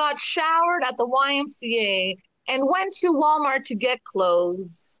 Once they got showered at the YMCA and went to Walmart to get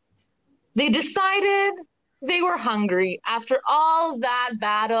clothes, they decided they were hungry after all that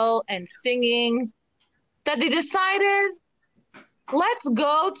battle and singing, that they decided, let's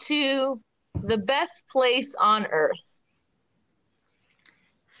go to the best place on earth.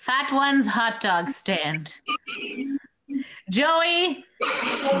 Fat One's hot dog stand. Joey,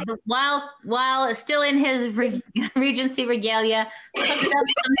 while still in his Regency regalia, cooked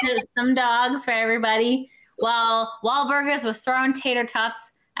up some dogs for everybody, while Wahlburgers was throwing tater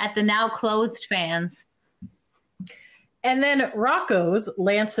tots at the now clothed fans. And then Rocco's,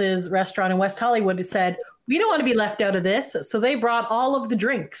 Lance's restaurant in West Hollywood, said, "We don't want to be left out of this." So they brought all of the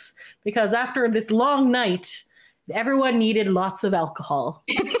drinks because after this long night, everyone needed lots of alcohol.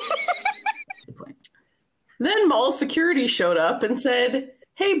 Then mall security showed up and said,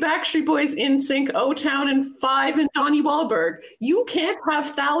 "Hey, Backstreet Boys, NSYNC, O-Town, and Five, and Donnie Wahlberg, you can't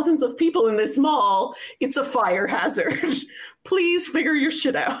have thousands of people in this mall. It's a fire hazard. Please figure your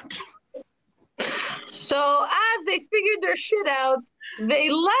shit out." So as they figured their shit out,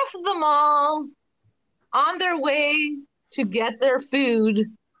 they left the mall on their way to get their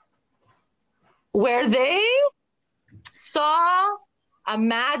food, where they saw a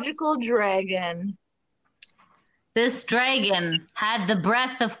magical dragon. This dragon had the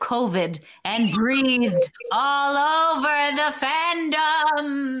breath of COVID and breathed all over the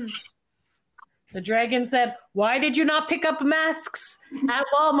fandom. The dragon said, "Why did you not pick up masks at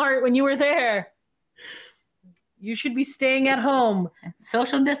Walmart when you were there? You should be staying at home."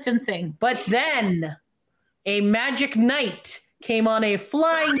 Social distancing. But then a magic knight came on a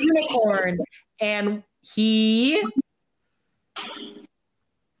flying unicorn and he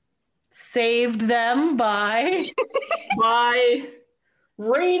saved them by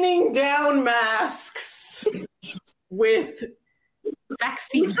raining down masks with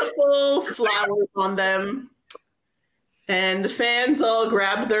Vaccines. beautiful flowers on them. And the fans all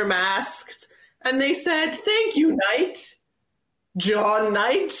grabbed their masks and they said, "Thank you, Knight. John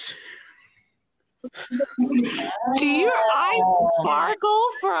Knight." Do your eyes sparkle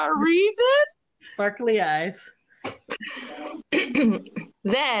for a reason? sparkly eyes.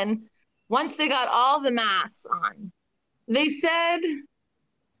 Then, once they got all the masks on, they said,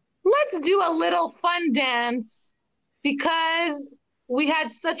 let's do a little fun dance because we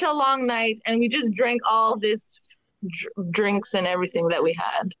had such a long night and we just drank all this drinks and everything that we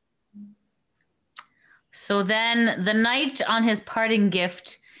had. So then the knight on his parting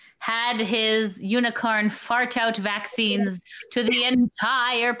gift had his unicorn fart out vaccines to the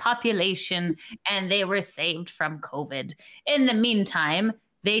entire population, and they were saved from COVID. In the meantime,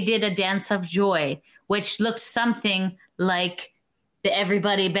 they did a dance of joy, which looked something like the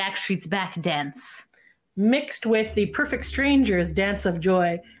Everybody Backstreet's Back dance. Mixed with the Perfect Strangers dance of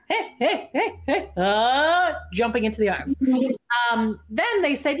joy. Hey, hey, hey, hey. Jumping into the arms. Then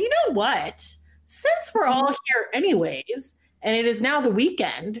they said, you know what? Since we're all here anyways, and it is now the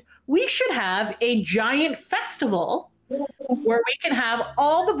weekend, we should have a giant festival where we can have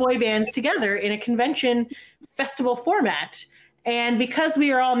all the boy bands together in a convention festival format. And because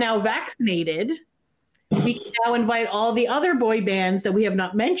we are all now vaccinated, we can now invite all the other boy bands that we have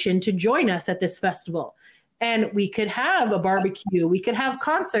not mentioned to join us at this festival. And we could have a barbecue, we could have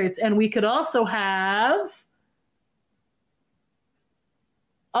concerts, and we could also have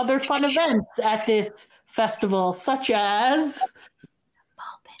other fun events at this festival, such as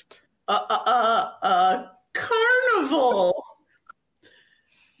carnival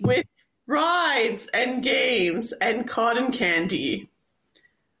with rides and games and cotton candy.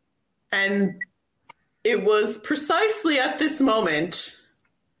 And it was precisely at this moment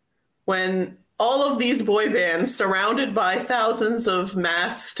when all of these boy bands, surrounded by thousands of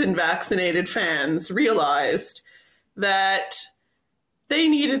masked and vaccinated fans, realized that they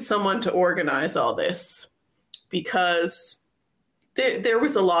needed someone to organize all this because there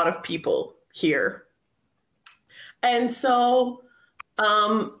was a lot of people here. And so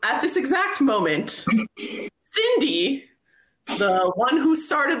at this exact moment, Cindy, the one who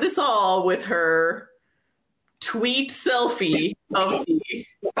started this all with her tweet selfie of the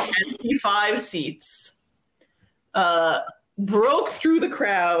MP5 seats, broke through the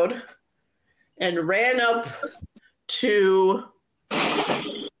crowd and ran up to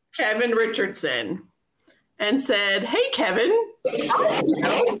Kevin Richardson and said, "Hey, Kevin."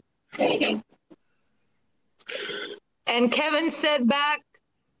 And Kevin said back,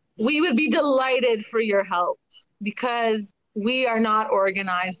 "We would be delighted for your help because we are not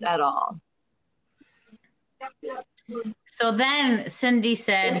organized at all." So then Cindy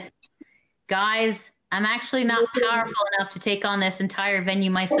said, guys, I'm actually not powerful enough to take on this entire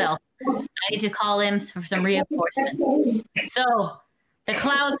venue myself. I need to call in for some reinforcements. So the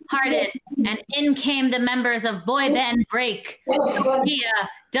clouds parted, and in came the members of boy band Break, Sophia,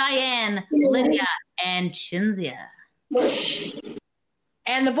 Diane, Lydia, and Chinzia.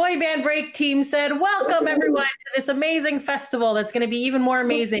 And the boy band Break team said, welcome everyone to this amazing festival that's going to be even more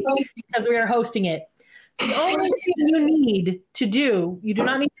amazing because we are hosting it. The only thing you need to do, you do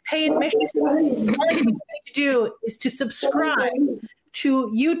not need to pay admission. The only thing you need to do is to subscribe to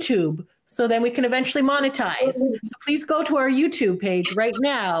YouTube so then we can eventually monetize. So please go to our YouTube page right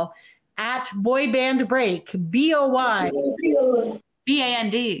now at Boy Band Break, BOYBAND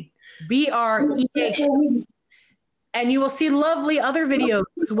BREAK. And you will see lovely other videos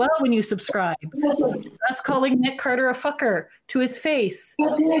as well when you subscribe. Us calling Nick Carter a fucker to his face.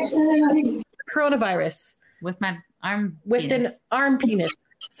 Coronavirus. With my arm With penis. an arm penis.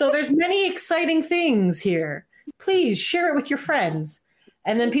 So there's many exciting things here. Please share it with your friends.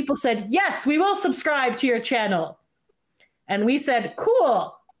 And then people said, yes, we will subscribe to your channel. And we said,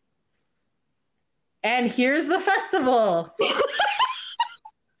 cool. And here's the festival.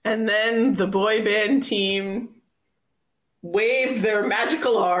 And then the boy band team waved their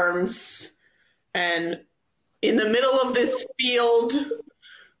magical arms, and in the middle of this field,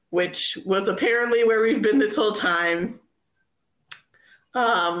 which was apparently where we've been this whole time,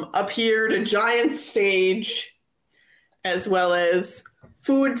 appeared a giant stage, as well as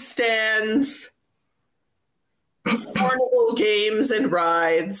food stands, carnival games and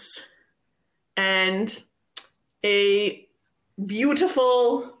rides, and a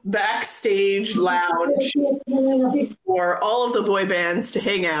beautiful backstage lounge for all of the boy bands to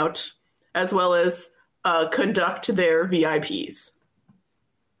hang out, as well as conduct their VIPs.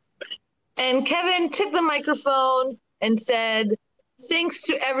 And Kevin took the microphone and said, thanks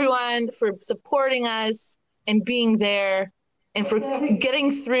to everyone for supporting us and being there and for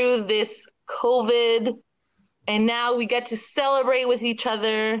getting through this COVID. And now we get to celebrate with each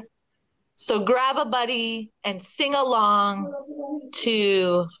other. So grab a buddy and sing along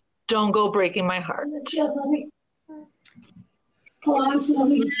to Don't Go Breaking My Heart. In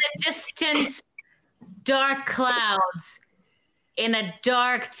the distant, dark clouds, in a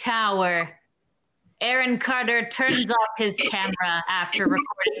dark tower, Aaron Carter turns off his camera after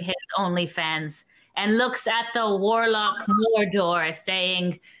recording his OnlyFans and looks at the warlock Mordor,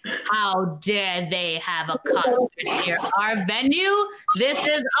 saying, how dare they have a concert near our venue? This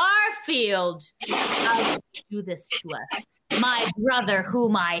is our field. How did you do this to us? My brother,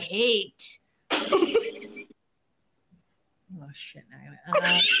 whom I hate. Oh, shit.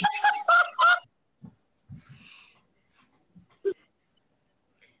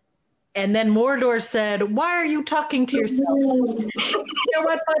 And then Mordor said, why are you talking to yourself? You know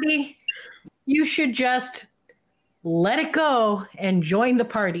what, buddy? You should just let it go and join the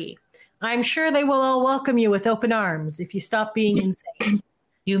party. I'm sure they will all welcome you with open arms if you stop being insane.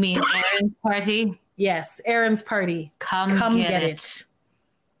 You mean Aaron's party? Yes, Aaron's party. Come get it.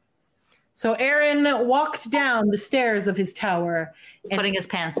 So Aaron walked down the stairs of his tower. And putting his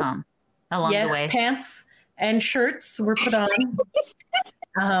pants on along the way. Yes, pants and shirts were put on.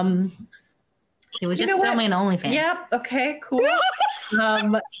 He was just filming an OnlyFans. Yep. Okay, cool.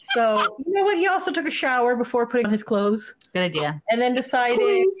 So, you know what? He also took a shower before putting on his clothes. Good idea. And then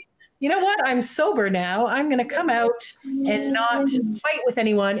decided, you know what? I'm sober now. I'm going to come out and not fight with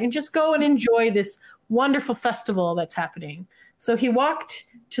anyone and just go and enjoy this wonderful festival that's happening. So he walked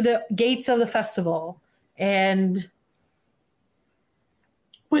to the gates of the festival, and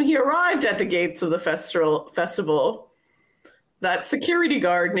when he arrived at the gates of the festival, that security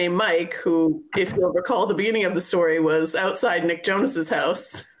guard named Mike, who, if you'll recall the beginning of the story, was outside Nick Jonas's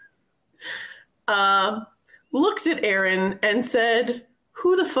house, looked at Aaron and said,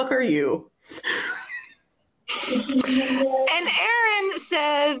 who the fuck are you? And Aaron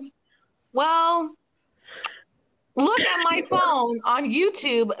says, well, look at my phone on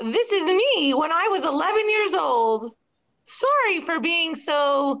YouTube. This is me when I was 11 years old. Sorry for being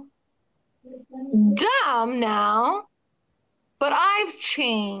so dumb now, but I've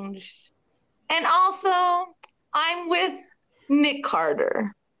changed. And also, I'm with Nick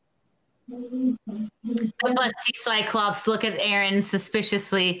Carter. The busty Cyclops look at Aaron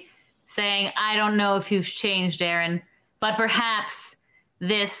suspiciously, saying, I don't know if you've changed, Aaron, but perhaps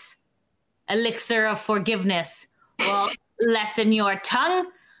this elixir of forgiveness will lessen your tongue.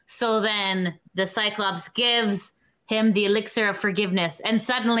 So then the Cyclops gives him the elixir of forgiveness, and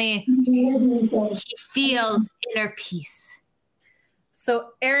suddenly he feels inner peace. So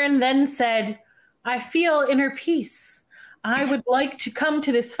Aaron then said, I feel inner peace. I would like to come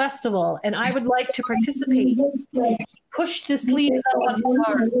to this festival and I would like to participate. He pushed the sleeves up of his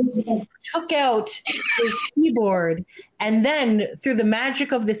arm, took out his keyboard, and then through the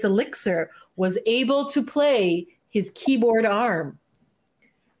magic of this elixir was able to play his keyboard arm.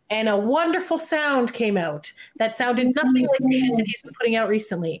 And a wonderful sound came out that sounded nothing like the shit that he's been putting out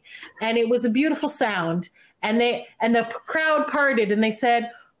recently. And it was a beautiful sound. And the crowd parted and they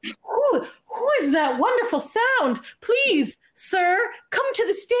said, who is that wonderful sound? Please, sir, come to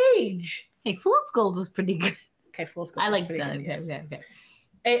the stage. Hey, Fool's Gold was pretty good. Okay, Fool's Gold. I like that. Good, yes. Okay.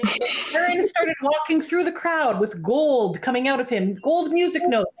 Aaron started walking through the crowd with gold coming out of him, gold music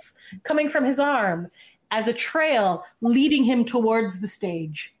notes coming from his arm as a trail leading him towards the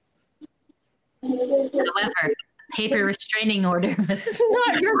stage. However, paper restraining order was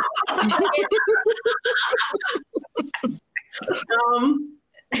not your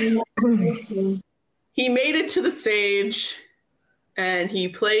he made it to the stage and he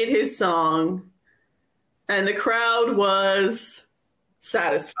played his song and the crowd was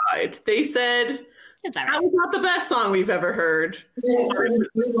satisfied. They said that was not the best song we've ever heard. It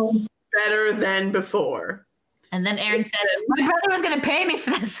was better than before. And then Aaron said, my brother was going to pay me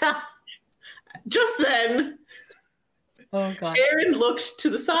for that song. Just then, oh God. Aaron looked to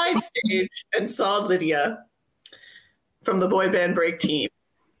the side stage and saw Lydia from the boy band break team.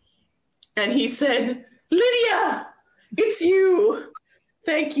 And he said, Lydia, it's you.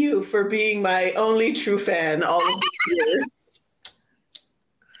 Thank you for being my only true fan all of these years.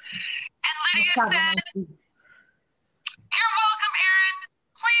 And Lydia said, you're welcome, Aaron.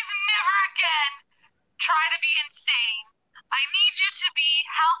 Please never again try to be insane. I need you to be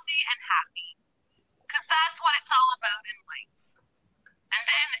healthy and happy. Because that's what it's all about in life. And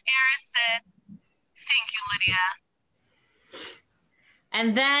then Aaron said, thank you, Lydia.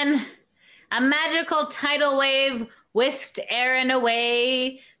 And then a magical tidal wave whisked Aaron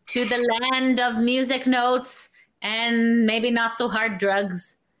away to the land of music notes and maybe not so hard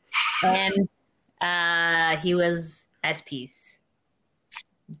drugs. And he was at peace.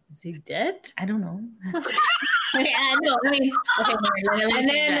 Is he dead? I don't know. No, I mean, okay, and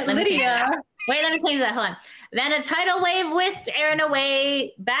then Lydia. Wait, let me change that. Hold on. Then a tidal wave whisked Aaron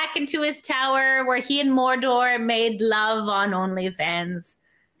away back into his tower where he and Mordor made love on OnlyFans.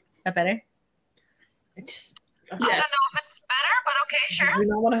 That better? I don't know if it's better, but okay, sure. Do you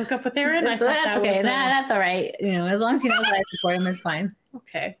not want to hook up with Aaron? That's okay. That's all right. You know, as long as he knows I support him, it's fine.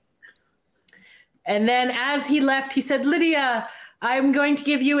 Okay. And then as he left, he said, Lydia, I'm going to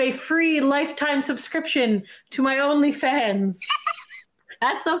give you a free lifetime subscription to my OnlyFans.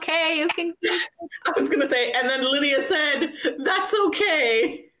 That's okay. You can. I was going to say, and then Lydia said, that's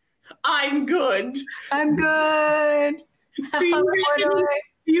okay. I'm good. I'm good. Do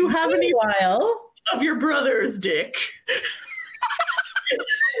you have any while of your brother's dick? I don't know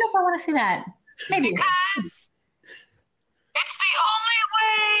if I want to see that. Maybe. Because it's the only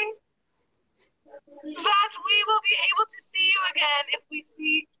way that we will be able to see you again if we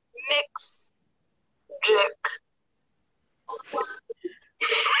see Nick's dick.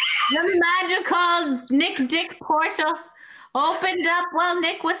 The magical Nick Dick portal opened up while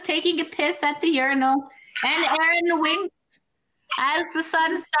Nick was taking a piss at the urinal, and Aaron winked as the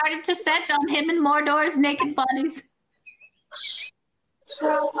sun started to set on him and Mordor's naked bodies.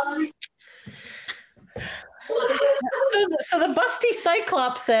 So the busty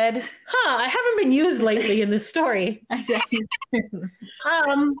Cyclops said, I haven't been used lately in this story.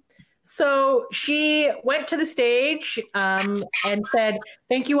 So she went to the stage and said,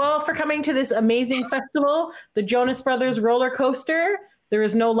 thank you all for coming to this amazing festival, the Jonas Brothers roller coaster. There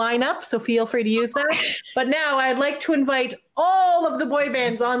is no lineup, so feel free to use that. But now I'd like to invite all of the boy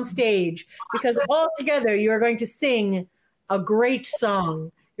bands on stage because all together you are going to sing a great song.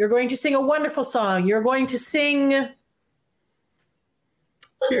 You're going to sing a wonderful song. You're going to sing...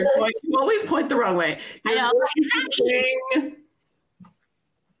 You always point the wrong way. You're going to sing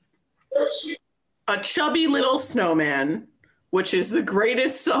A Chubby Little Snowman, which is the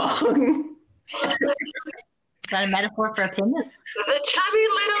greatest song. Is that a metaphor for a penis? The chubby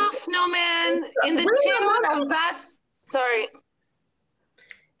little snowman in the tune of that. Sorry.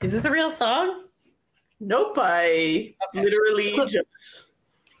 Is this a real song? Nope, I literally just...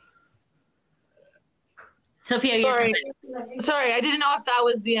 Sophia, sorry, I didn't know if that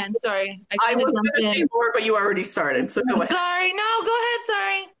was the end. Sorry. I was going to say more, but you already started, so go ahead. Sorry, no, go ahead,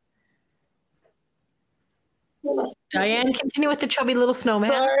 sorry. Diane, continue with the chubby little snowman.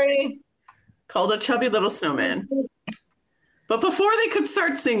 Sorry. Called A Chubby Little Snowman. But before they could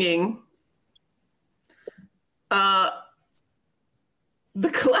start singing, the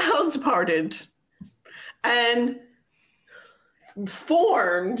clouds parted and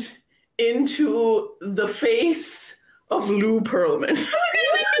formed into the face of Lou Pearlman.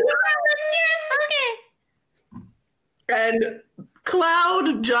 And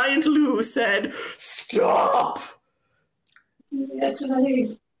Cloud Giant Lou said, "Stop!"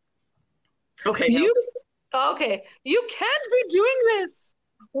 Okay. You can't be doing this.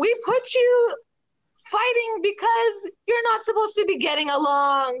 We put you fighting because you're not supposed to be getting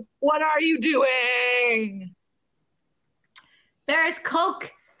along. What are you doing? There's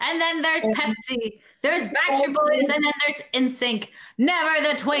Coke, and then there's Pepsi. There's Backstreet Boys, and then there's NSYNC. Never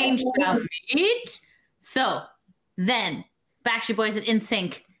the twain shall meet. So then Backstreet Boys and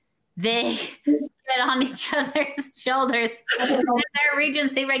NSYNC, they get on each other's shoulders in their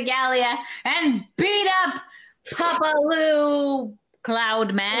Regency regalia and beat up Papa Lou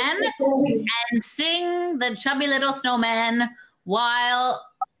Cloud Man and sing the Chubby Little Snowman while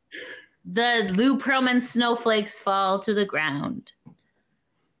the Lou Pearlman snowflakes fall to the ground.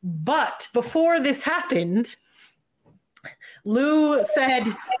 But before this happened, Lou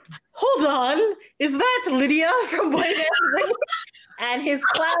said, "Hold on, is that Lydia from Boy Band Ring?" And his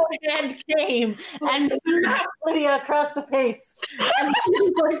cloud hand came and smacked Lydia across the face. And he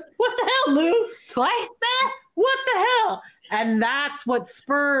was like, "What the hell, Lou? Twice that? What the hell?" And that's what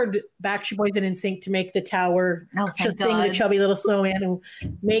spurred Backstreet Boys and NSYNC to make the tower sing the Chubby Little Snowman, who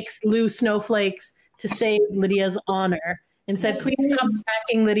makes Lou snowflakes to save Lydia's honor, and said, "Please stop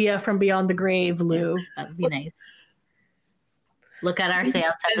smacking Lydia from beyond the grave, Lou." Yes, that would be nice. Look at our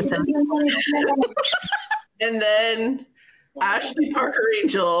seance episode. And then Ashley Parker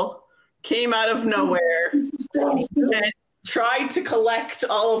Angel came out of nowhere and tried to collect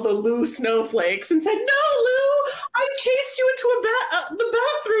all of the Lou snowflakes and said, "No, Lou, I chased you into the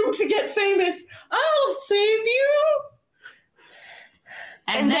bathroom to get famous. I'll save you."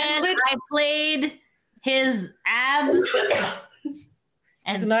 And then I played his abs.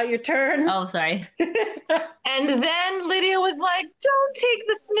 It's not your turn. Oh, sorry. And then Lydia was like, don't take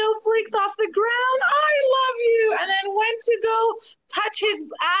the snowflakes off the ground. I love you. And then went to go touch his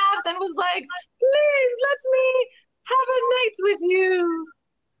abs and was like, please let me have a night with you.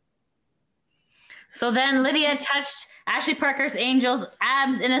 So then Lydia touched Ashley Parker's Angel's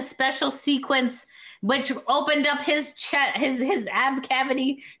abs in a special sequence, which opened up his his ab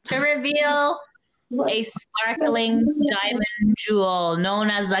cavity to reveal a sparkling diamond jewel known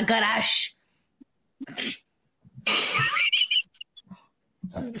as the Garage.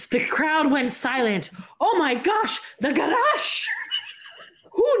 The crowd went silent. Oh my gosh, the Garage!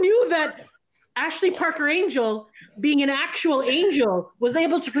 Who knew that Ashley Parker Angel, being an actual angel, was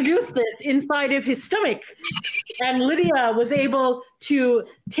able to produce this inside of his stomach? And Lydia was able to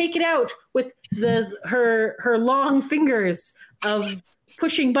take it out with her long fingers of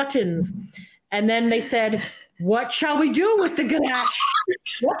pushing buttons. And then they said, what shall we do with the Garage?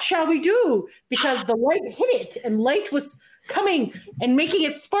 What shall we do? Because the light hit it and light was coming and making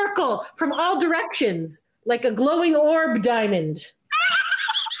it sparkle from all directions like a glowing orb diamond.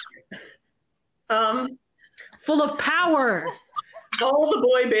 Full of power. All the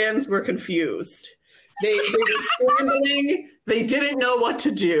boy bands were confused. They were scrambling. They didn't know what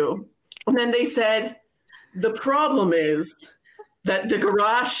to do. And then they said, the problem is that the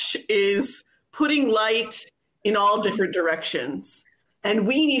Garage is putting light in all different directions. And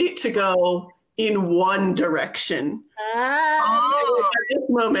we need it to go in one direction. At this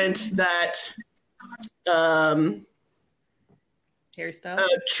moment that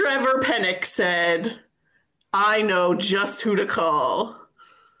Trevor Pennick said, I know just who to call.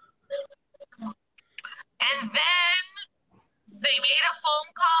 And then they made a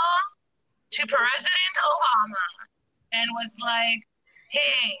phone call to President Obama and was like,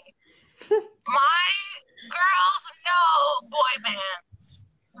 hey, my girls know boy bands.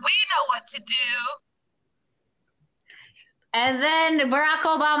 We know what to do. And then Barack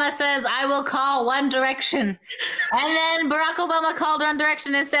Obama says, I will call One Direction. And then Barack Obama called One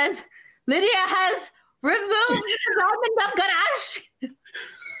Direction and says, Lydia has removed the diamond of Garage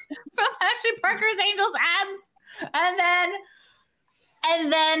from Ashley Parker's Angel's abs.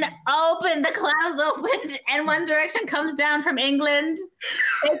 And then the clouds opened and One Direction comes down from England,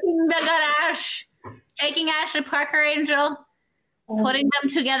 taking the Garage, taking Ashley Parker Angel, putting them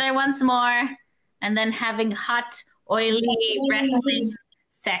together once more, and then having hot, oily wrestling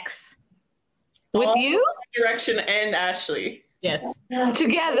sex. With you? One Direction and Ashley. Yes.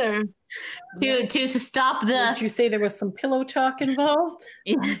 Together. To stop the... Did you say there was some pillow talk involved?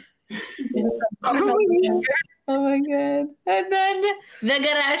 Oh my God. And then the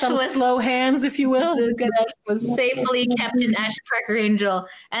Garage some was... slow hands, if you will. The Garage was safely kept in Ashley Parker Angel.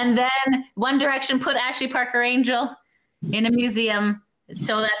 And then One Direction put Ashley Parker Angel in a museum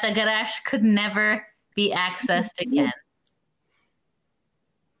so that the Garage could never be accessed again.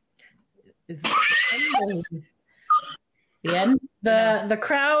 The end? The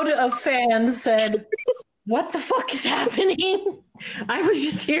crowd of fans said, what the fuck is happening? I was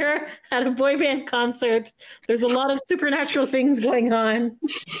just here at a boy band concert. There's a lot of supernatural things going on.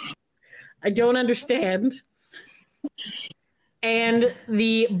 I don't understand. And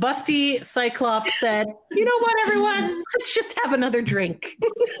the busty Cyclops said, you know what, everyone? Let's just have another drink.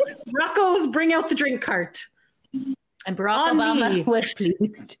 Rocco's bring out the drink cart. And Barack Obama was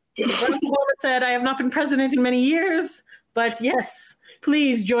pleased. Barack Obama said, I have not been president in many years, but yes,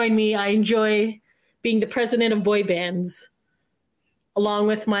 please join me. I enjoy being the president of boy bands. Along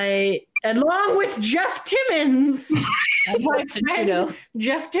with Jeff Timmons. My friend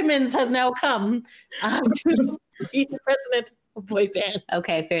Jeff Timmons has now come to be the president of boy bands.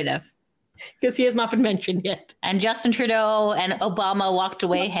 Okay, fair enough. Because he has not been mentioned yet. And Justin Trudeau and Obama walked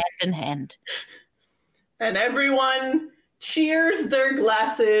away hand in hand. And everyone cheers their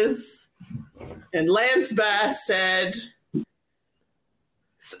glasses. And Lance Bass said,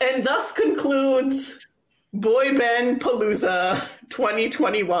 and thus concludes Boy Band Palooza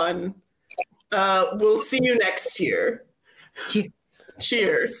 2021. We'll see you next year. Cheers.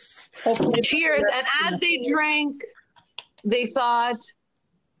 Cheers. And as they drank, they thought,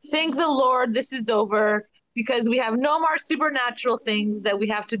 thank the Lord this is over because we have no more supernatural things that we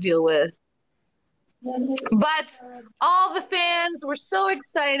have to deal with. But all the fans were so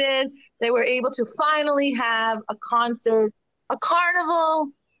excited. They were able to finally have a concert, a carnival,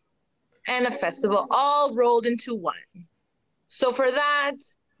 and a festival all rolled into one. So for that,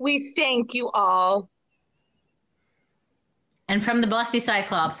 we thank you all. And from the Busty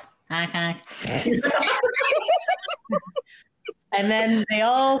Cyclops. And then they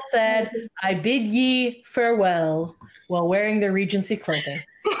all said, I bid ye farewell while wearing their Regency clothing.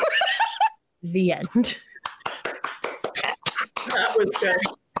 The end. That was good.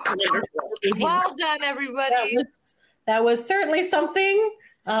 Wonderful. Well done, everybody. That was certainly something.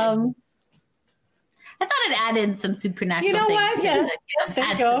 I thought it added some supernatural You know things. what? too. Yes, Like, yes, there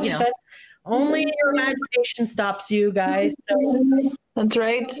you adds, go. you know. That's only your imagination stops you guys. So, That's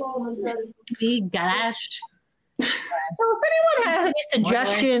right. Gosh. if anyone has any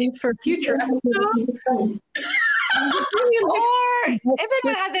suggestions for future episodes, Or if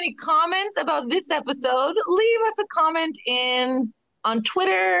anyone has any comments about this episode, leave us a comment on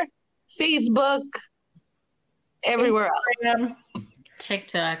Twitter, Facebook, everywhere else.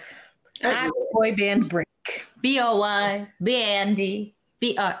 TikTok. at Boy Band Break. BOYBAND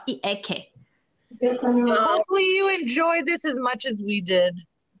BREAK. Hopefully you enjoyed this as much as we did.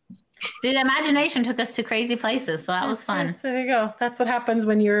 The imagination took us to crazy places, so that was fun. Yes, there you go. That's what happens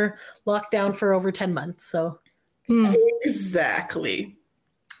when you're locked down for over 10 months. So Exactly.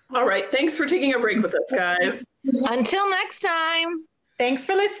 All right. Thanks for taking a break with us, guys. Until next time. thanks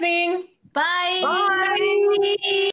for listening. Bye. Bye.